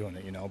I even doing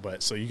it, you know?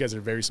 But so you guys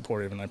are very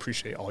supportive, and I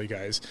appreciate all you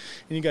guys.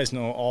 And you guys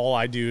know all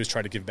I do is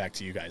try to give back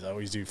to you guys. I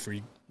always do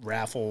free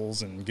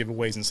raffles and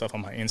giveaways and stuff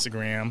on my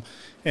Instagram,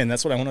 and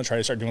that's what I want to try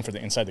to start doing for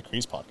the Inside the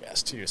Crease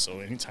podcast too. So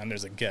anytime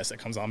there's a guest that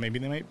comes on, maybe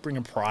they might bring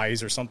a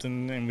prize or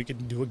something, and we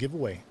could do a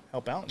giveaway,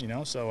 help out, you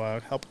know?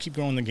 So help keep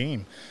growing the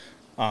game.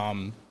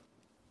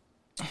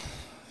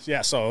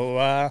 Yeah,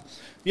 so,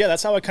 yeah,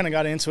 that's how I kind of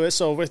got into it.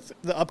 So with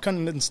the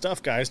upcoming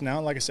stuff, guys,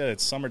 now, like I said,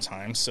 it's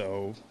summertime,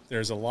 so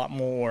there's a lot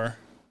more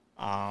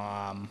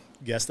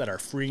guests that are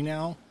free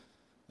now.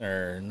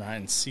 They're not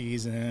in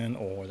season,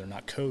 or they're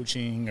not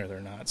coaching, or they're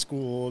not at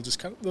school, just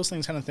kind of those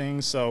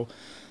things. So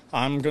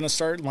I'm going to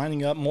start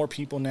lining up more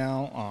people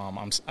now.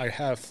 I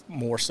have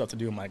more stuff to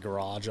do in my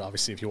garage.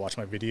 Obviously, if you watch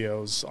my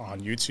videos on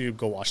YouTube,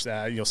 go watch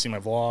that. You'll see my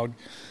vlog.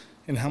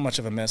 And how much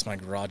of a mess my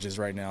garage is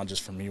right now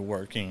just for me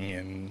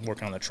working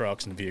on the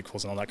trucks and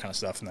vehicles and all that kind of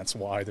stuff. And that's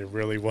why there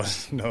really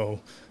was no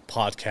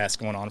podcast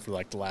going on for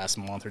like the last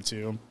month or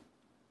two.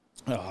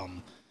 But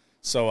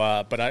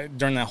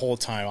during that whole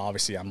time,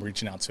 obviously, I'm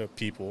reaching out to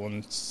people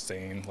and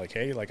saying, like,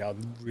 hey, like, I'd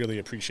really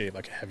appreciate,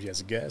 like, have you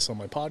as a guest on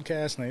my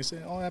podcast. And they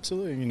say, oh,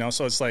 absolutely. You know,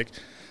 so it's like,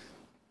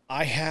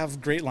 I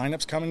have great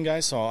lineups coming,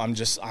 guys. So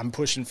I'm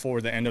pushing for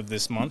the end of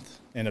this month,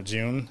 end of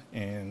June,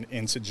 and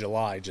into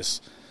July.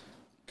 Just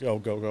go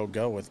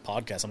with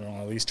podcasts. I'm going to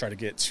at least try to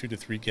get 2 to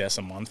 3 guests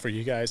a month for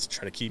you guys to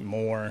try to keep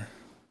more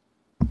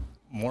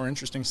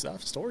interesting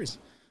stories.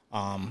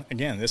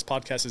 Again, this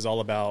podcast is all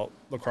about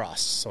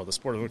lacrosse, so the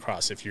sport of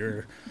lacrosse. If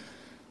you're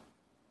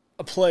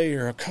a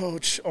player, a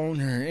coach,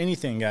 owner,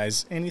 anything,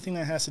 guys, anything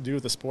that has to do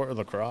with the sport of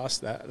lacrosse,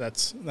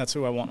 that's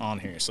who I want on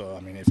here. So, I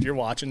mean, if you're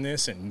watching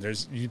this and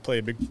you play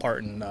a big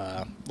part in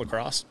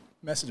lacrosse,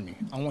 message me.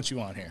 I want you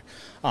on here.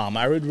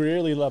 I would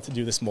really love to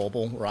do this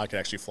mobile where I could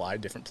actually fly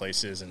different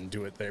places and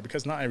do it there,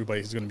 because not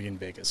everybody's going to be in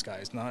Vegas,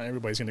 guys. Not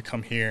everybody's going to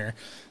come here.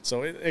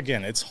 So,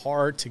 again, it's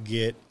hard to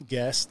get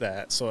guests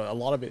so a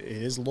lot of it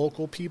is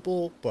local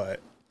people, but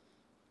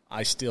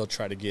I still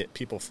try to get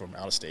people from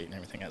out of state and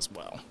everything as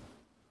well,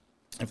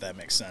 if that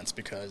makes sense,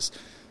 because,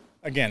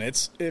 again,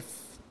 if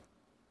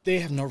they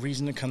have no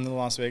reason to come to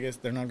Las Vegas,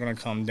 they're not going to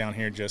come down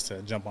here just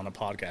to jump on a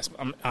podcast.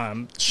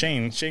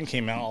 Shane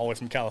came out all the way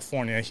from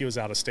California. He was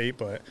out of state,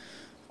 but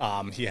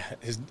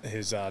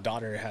his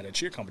daughter had a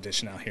cheer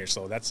competition out here,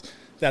 so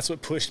that's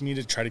what pushed me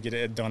to try to get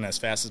it done as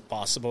fast as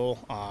possible.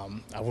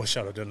 I wish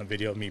I would have done a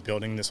video of me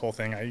building this whole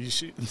thing.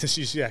 This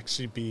used to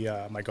actually be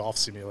my golf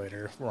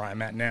simulator where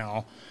I'm at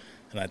now,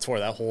 and I tore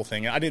that whole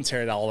thing. I didn't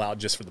tear it all out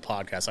just for the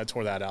podcast. I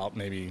tore that out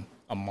maybe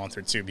a month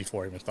or two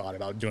before I even thought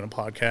about doing a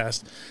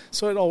podcast.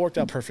 So it all worked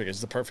out perfect.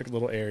 It's the perfect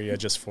little area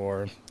just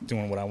for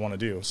doing what I want to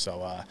do.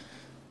 So,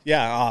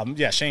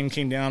 Shane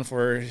came down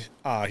for he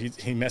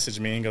messaged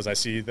me and goes, I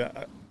see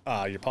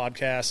your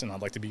podcast and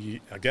I'd like to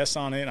be a guest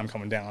on it. I'm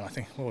coming down, I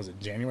think, what was it,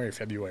 January or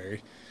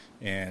February?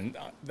 And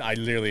I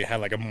literally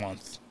had like a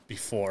month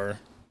before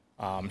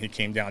he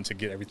came down to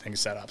get everything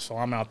set up. So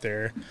I'm out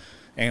there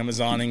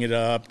Amazoning it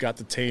up, got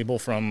the table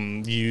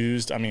from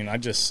used. I mean,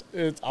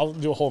 I'll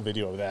do a whole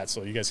video of that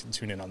so you guys can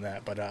tune in on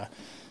that. But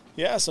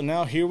so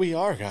now here we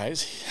are,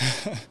 guys.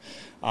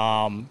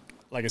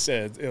 Like I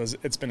said,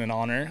 it's been an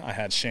honor. I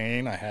had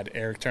Shane, I had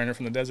Eric Turner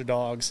from the Desert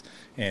Dogs,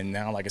 and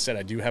now, like I said,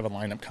 I do have a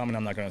lineup coming.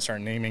 I'm not going to start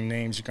naming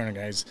names. You're going to,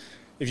 guys,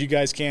 if you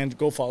guys can,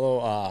 go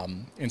follow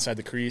Inside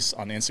the Crease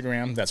on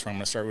Instagram. That's where I'm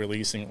going to start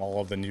releasing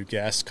all of the new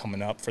guests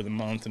coming up for the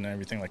month and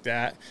everything like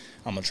that.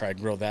 I'm going to try to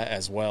grow that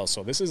as well.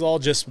 So this is all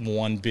just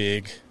one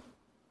big,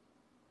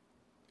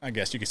 I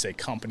guess you could say,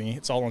 company.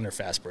 It's all under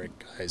Fast Break,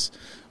 guys.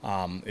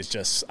 It's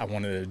just I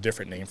wanted a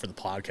different name for the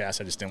podcast.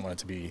 I just didn't want it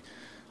to be,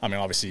 I mean,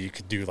 obviously you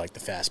could do like the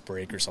Fast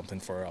Break or something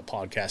for a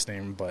podcast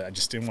name, but I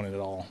just didn't want it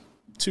all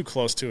too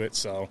close to it.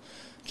 So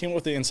came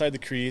with the Inside the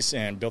Crease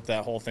and built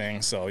that whole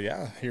thing. So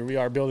yeah, here we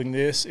are building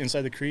this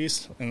Inside the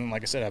Crease. And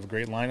like I said, I have a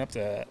great lineup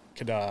that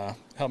could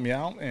help me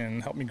out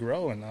and help me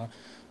grow. And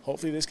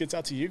hopefully this gets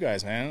out to you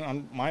guys,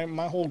 man.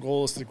 My whole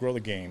goal is to grow the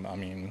game. I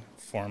mean,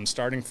 from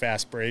starting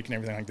Fast Break and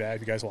everything like that,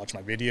 if you guys watch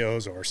my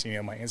videos or see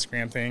on my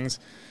Instagram things,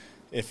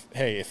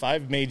 if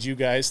I've made you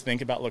guys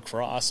think about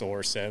lacrosse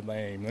or said,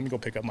 hey, let me go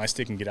pick up my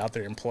stick and get out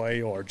there and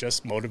play, or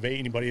just motivate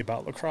anybody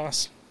about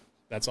lacrosse,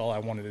 that's all I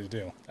wanted to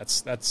do.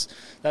 That's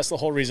the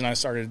whole reason I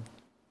started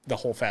the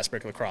whole Fast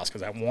Break Lacrosse,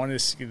 because I wanted to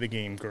see the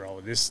game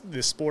grow. This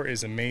sport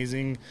is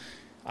amazing.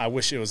 I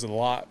wish it was a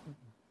lot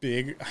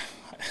big.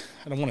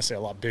 I don't want to say a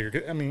lot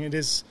bigger. I mean,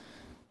 it's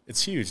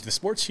huge. The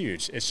sport's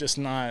huge. It's just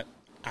not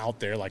out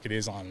there like it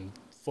is on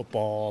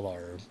football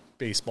or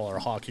baseball or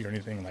hockey or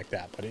anything like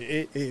that, but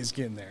it is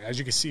getting there. As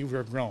you can see,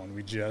 we're growing.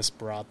 We just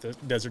brought the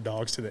Desert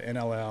Dogs to the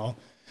NLL.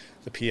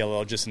 The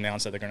PLL just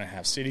announced that they're going to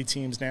have city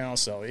teams now,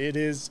 so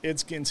it's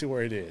getting to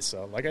where it is.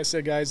 So like I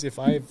said, guys, if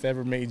I've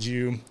ever made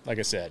you, like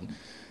I said,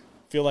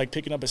 feel like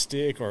picking up a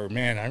stick, or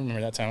man, I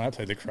remember that time I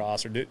played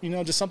lacrosse, or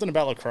just something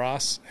about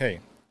lacrosse, hey,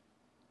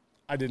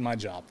 I did my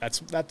job.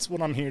 That's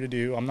what I'm here to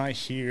do. I'm not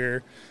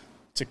here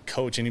to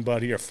coach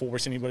anybody or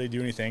force anybody to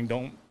do anything.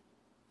 Don't,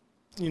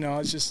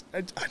 it's just,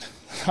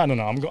 I don't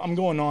know. I'm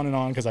going on and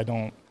on because I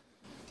don't,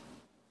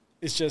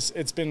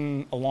 it's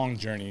been a long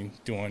journey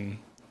doing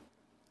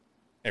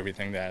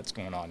everything that's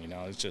going on.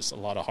 It's just a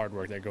lot of hard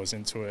work that goes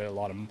into it, a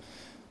lot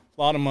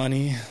of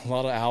money, a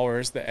lot of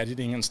hours, the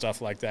editing and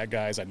stuff like that,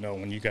 guys. I know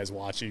when you guys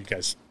watch it, you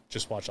guys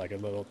just watch like a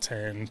little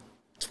 10,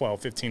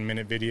 12,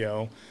 15-minute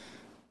video.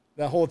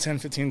 That whole 10,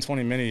 15,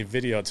 20-minute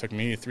video took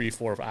me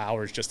 3-4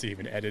 hours just to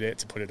even edit it,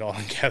 to put it all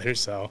together.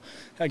 So,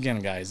 again,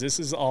 guys, this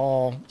is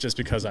all just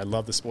because I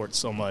love the sport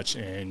so much,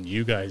 and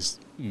you guys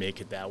make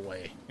it that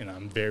way. And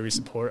I'm very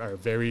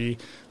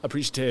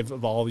appreciative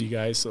of all of you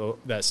guys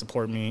that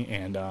support me.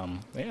 And,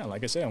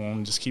 like I said, I want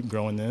to just keep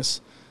growing this.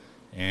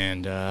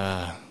 And,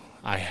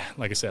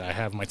 like I said, I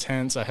have my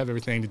tents, I have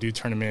everything to do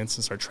tournaments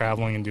and start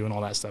traveling and doing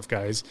all that stuff,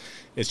 guys.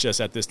 It's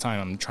just at this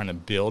time I'm trying to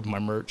build my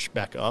merch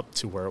back up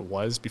to where it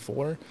was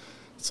before.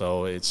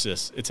 So it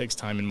takes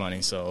time and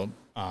money. So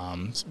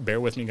bear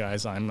with me,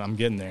 guys. I'm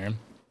getting there.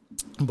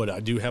 But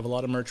I do have a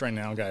lot of merch right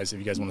now, guys. If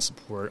you guys want to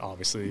support,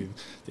 obviously,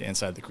 the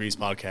Inside the Crease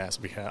podcast,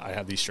 I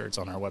have these shirts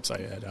on our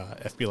website at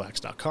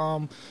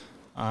fblax.com.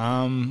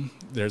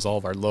 There's all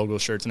of our logo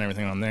shirts and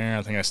everything on there.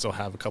 I think I still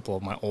have a couple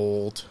of my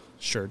old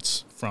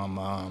shirts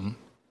from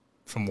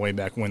way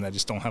back when that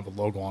just don't have a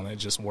logo on it,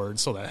 just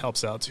words, so that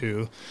helps out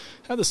too.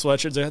 I have the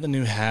sweatshirts, I have the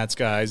new hats,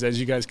 guys. As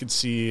you guys could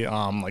see,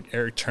 like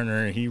Eric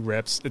Turner, he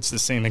reps, it's the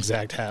same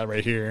exact hat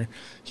right here.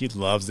 He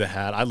loves the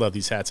hat. I love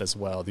these hats as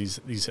well.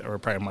 These are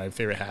probably my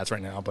favorite hats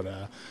right now, but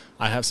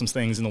I have some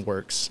things in the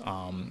works.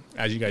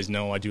 As you guys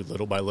know, I do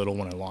little by little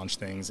when I launch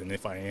things, and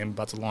if I am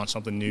about to launch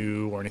something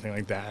new or anything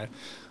like that,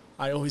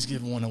 I always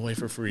give one away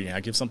for free. I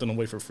give something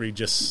away for free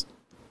just,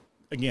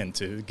 again,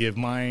 to give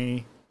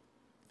my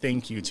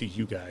thank you to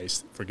you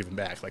guys for giving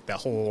back. Like that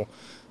whole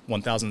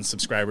 1,000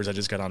 subscribers I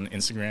just got on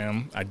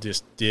Instagram, I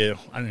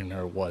don't even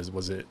know what it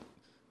was it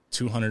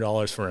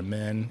 $200 for a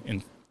men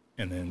and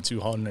then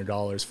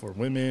 $200 for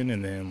women,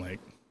 and then like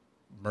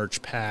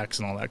merch packs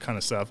and all that kind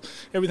of stuff.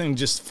 Everything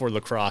just for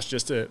lacrosse,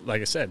 just to,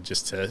 like I said,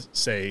 just to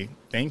say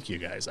thank you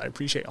guys. I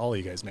appreciate all of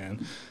you guys,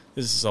 man.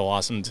 This is so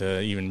awesome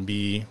to even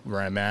be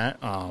where I'm at.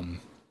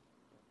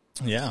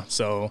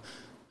 So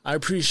I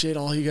appreciate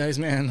all you guys,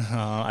 man.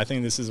 I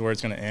think this is where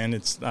it's going to end.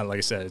 It's not, like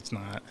I said, it's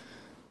not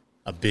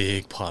a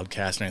big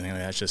podcast or anything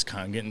like that. It's just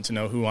kind of getting to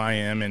know who I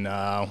am and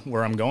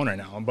where I'm going right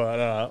now.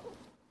 But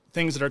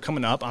things that are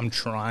coming up, I'm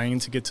trying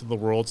to get to the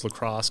World's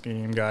Lacrosse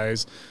game,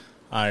 guys.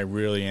 I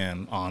really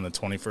am on the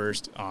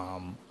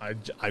 21st.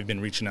 I've been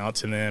reaching out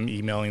to them,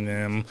 emailing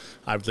them.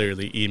 I've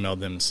literally emailed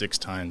them 6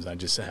 times. I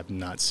just have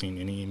not seen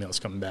any emails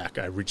coming back.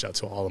 I reached out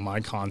to all of my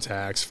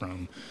contacts,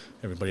 from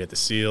everybody at the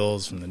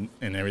Seals and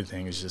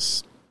everything. Is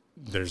just,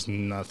 there's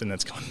nothing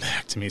that's coming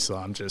back to me. So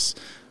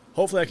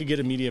hopefully I could get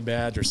a media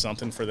badge or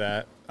something for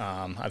that.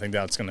 I think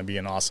that's going to be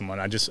an awesome one.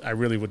 I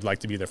really would like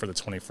to be there for the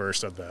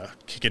 21st of the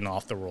kicking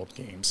off the World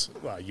Games,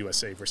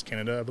 USA versus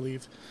Canada, I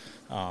believe,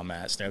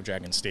 at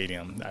Snapdragon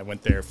Stadium. I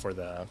went there for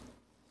the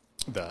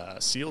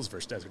Seals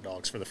versus Desert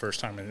Dogs for the first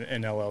time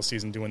in NLL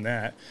season doing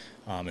that.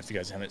 If you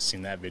guys haven't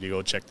seen that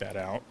video, check that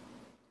out.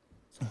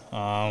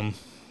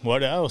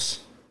 What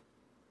else?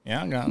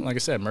 Yeah, I got, like I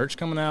said, merch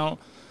coming out.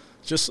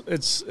 Just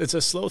it's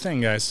a slow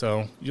thing, guys.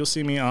 So you'll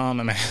see me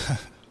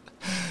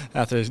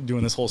after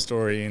doing this whole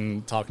story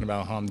and talking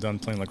about how I'm done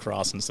playing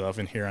lacrosse and stuff,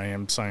 and here I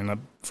am signing up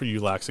for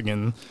ULAX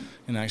again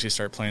and actually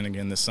start playing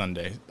again this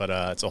Sunday. But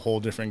it's a whole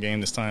different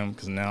game this time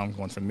because now I'm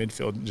going from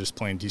midfield, just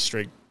playing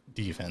straight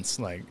defense.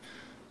 Like,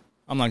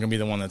 I'm not going to be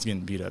the one that's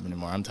getting beat up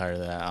anymore. I'm tired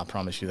of that. I'll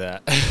promise you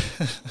that.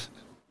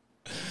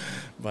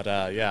 But,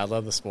 yeah, I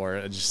love the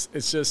sport.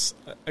 It's just,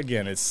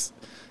 again,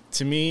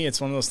 to me,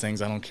 it's one of those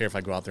things. I don't care if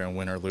I go out there and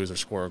win or lose or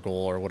score a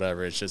goal or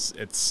whatever.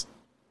 It's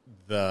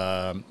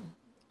the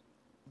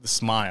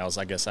smiles,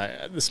 I guess.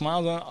 The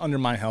smiles under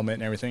my helmet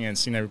and everything, and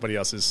seeing everybody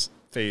else's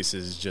face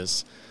is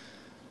just,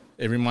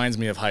 it reminds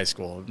me of high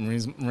school.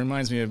 It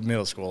reminds me of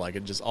middle school. Like,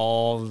 it just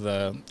all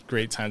the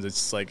great times.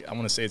 It's like, I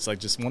want to say it's like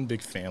just one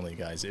big family,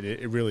 guys.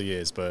 It really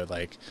is. But,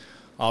 like,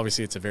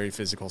 obviously it's a very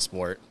physical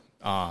sport.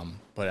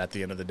 But at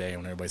the end of the day,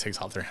 when everybody takes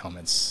off their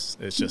helmets,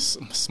 it's just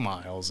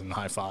smiles and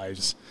high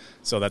fives.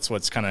 So that's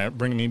what's kind of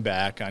bringing me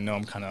back. I know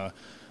I'm kind of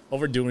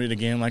overdoing it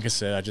again. Like I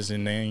said, I just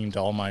named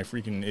all my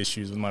freaking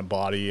issues with my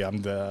body.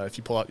 If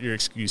you pull out your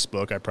excuse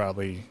book, I'm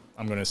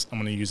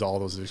gonna use all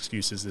those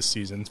excuses this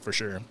season for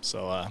sure.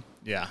 So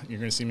yeah, you're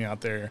gonna see me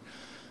out there,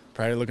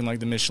 probably looking like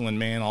the Michelin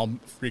Man, all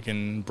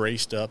freaking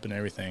braced up and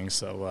everything.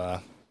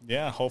 So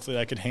yeah, hopefully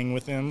I could hang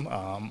with him.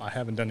 I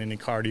haven't done any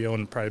cardio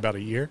in probably about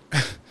a year.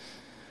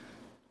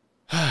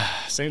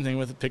 Same thing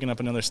with picking up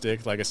another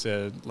stick. Like I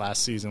said,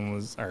 last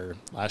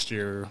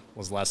year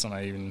was the last time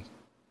I even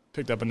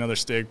picked up another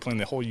stick, playing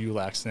the whole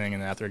ULAX thing,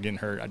 and after getting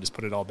hurt, I just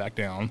put it all back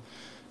down.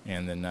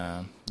 And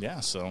then,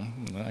 yeah, so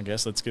I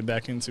guess let's get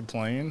back into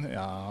playing.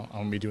 I'm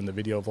going to be doing the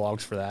video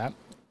vlogs for that.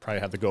 Probably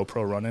have the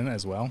GoPro running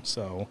as well.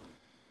 So,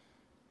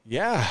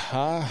 yeah,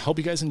 hope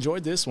you guys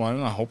enjoyed this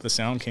one. I hope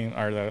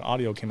the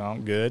audio came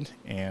out good,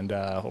 and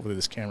hopefully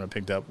this camera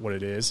picked up what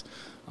it is.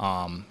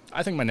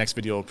 I think my next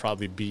video will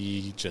probably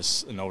be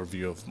just an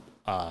overview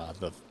of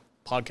the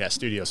podcast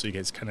studio, so you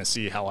guys kind of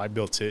see how I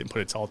built it and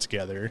put it all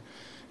together.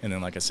 And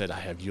then, like I said, I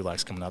have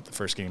ULAX coming up. The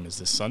first game is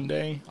this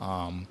Sunday.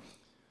 I'm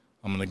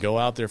going to go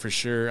out there for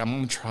sure. I'm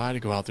going to try to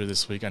go out there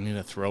this week. I need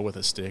to throw with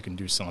a stick and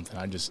do something.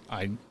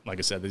 Like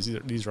I said,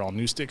 these are all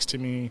new sticks to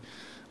me.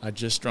 I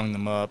just strung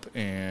them up,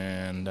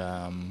 and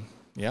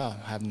yeah,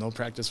 I have no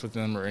practice with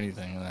them or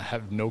anything. And I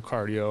have no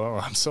cardio.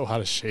 I'm so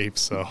out of shape.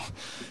 So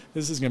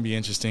this is going to be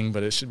interesting,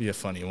 but it should be a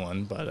funny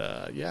one.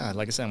 But yeah,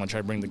 like I said, I'm going to try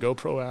to bring the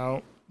GoPro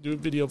out, do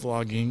video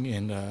vlogging,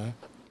 and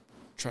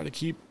try to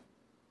keep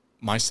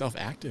myself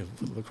active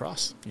with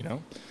lacrosse, you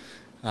know.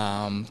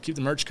 Keep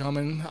the merch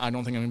coming. I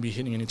don't think I'm going to be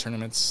hitting any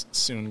tournaments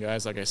soon,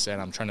 guys. Like I said,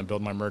 I'm trying to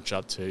build my merch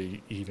up to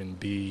even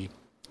be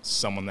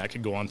someone that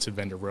could go on to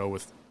Vendor Row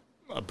with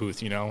a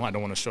booth, you know. I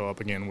don't want to show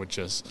up again with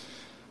just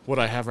what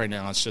I have right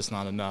now. It's just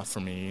not enough for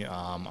me.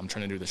 I'm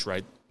trying to do this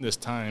right this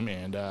time,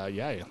 and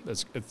yeah,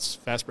 it's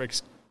Fast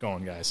Break's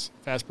going, guys.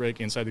 Fast Break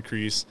inside the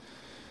crease.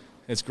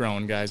 It's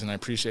growing, guys, and I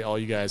appreciate all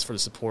you guys for the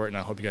support, and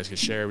I hope you guys can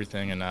share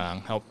everything and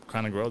help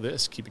kind of grow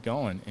this, keep it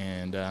going.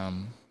 And,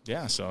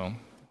 yeah, so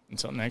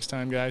until next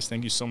time, guys,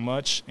 thank you so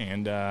much.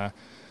 And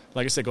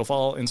like I said, go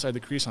follow Inside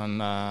the Crease on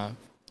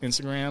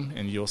Instagram,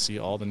 and you'll see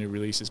all the new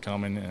releases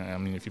coming. And, I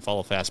mean, if you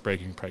follow Fast Break,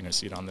 you're probably going to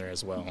see it on there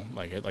as well.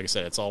 Like I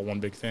said, it's all one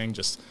big thing,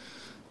 just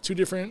two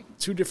different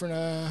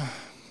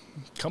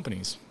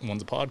companies.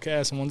 One's a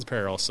podcast and one's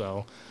apparel,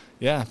 so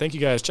yeah, thank you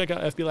guys. Check out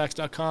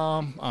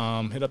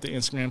fblax.com. Hit up the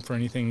Instagram for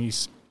any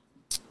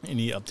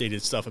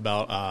updated stuff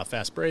about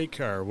Fast Break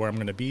or where I'm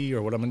going to be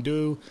or what I'm going to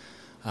do.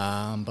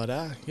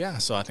 But yeah,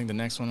 so I think the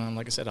next one,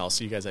 like I said, I'll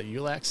see you guys at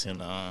ULAX.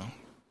 And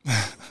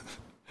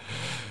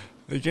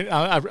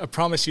I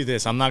promise you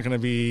this: I'm not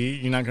going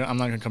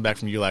to come back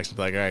from ULAX and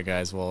be like, all right,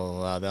 guys,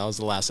 well, that was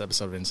the last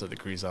episode of Inside the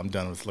Crease. I'm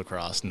done with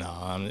lacrosse.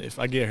 No, if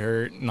I get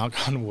hurt,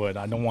 knock on wood,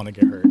 I don't want to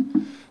get hurt.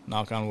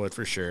 Knock on wood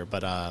for sure.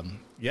 But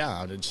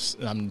yeah, I'm just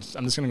going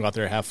to go out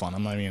there and have fun.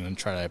 I'm not even going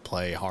to try to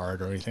play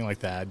hard or anything like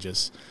that.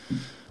 Just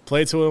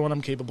play to it what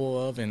I'm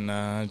capable of,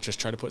 and just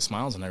try to put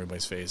smiles on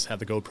everybody's face. Have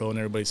the GoPro in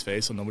everybody's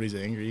face so nobody's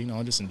angry. You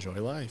know, just enjoy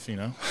life, you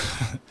know.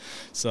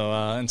 So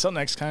until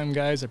next time,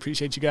 guys, I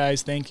appreciate you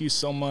guys. Thank you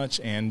so much.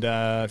 And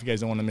if you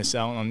guys don't want to miss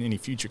out on any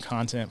future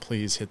content,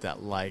 please hit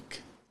that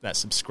like, that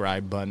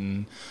subscribe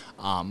button.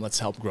 Let's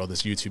help grow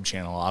this YouTube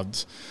channel.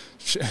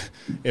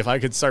 If I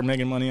could start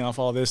making money off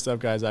all this stuff,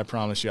 guys, I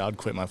promise you I'd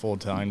quit my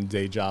full-time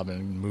day job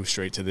and move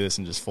straight to this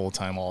and just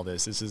full-time all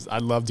this. I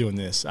love doing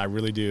this. I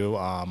really do.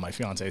 My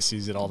fiance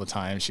sees it all the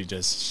time.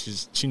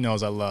 She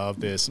knows I love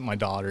this. My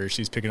daughter,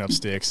 she's picking up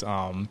sticks.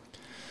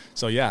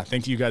 So yeah,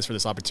 thank you guys for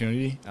this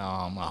opportunity.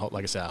 I hope,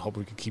 like I said, I hope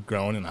we could keep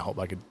growing, and I hope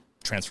I could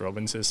transfer over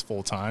into this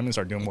full time and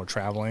start doing more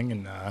traveling.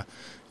 And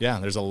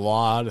there's a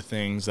lot of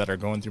things that are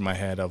going through my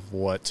head of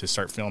what to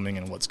start filming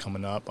and what's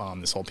coming up.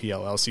 This whole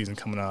PLL season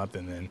coming up,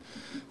 and then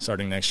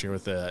starting next year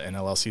with the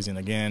NLL season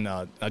again.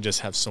 I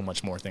just have so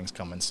much more things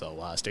coming.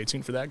 So stay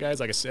tuned for that, guys.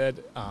 Like I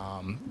said,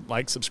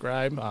 like,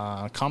 subscribe,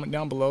 comment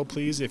down below,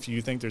 please, if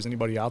you think there's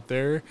anybody out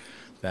there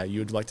that you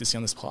would like to see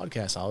on this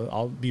podcast.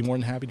 I'll be more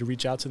than happy to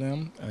reach out to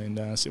them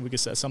and see if we can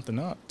set something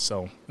up.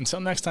 So until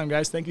next time,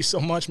 guys, thank you so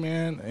much,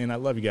 man. And I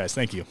love you guys.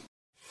 Thank you.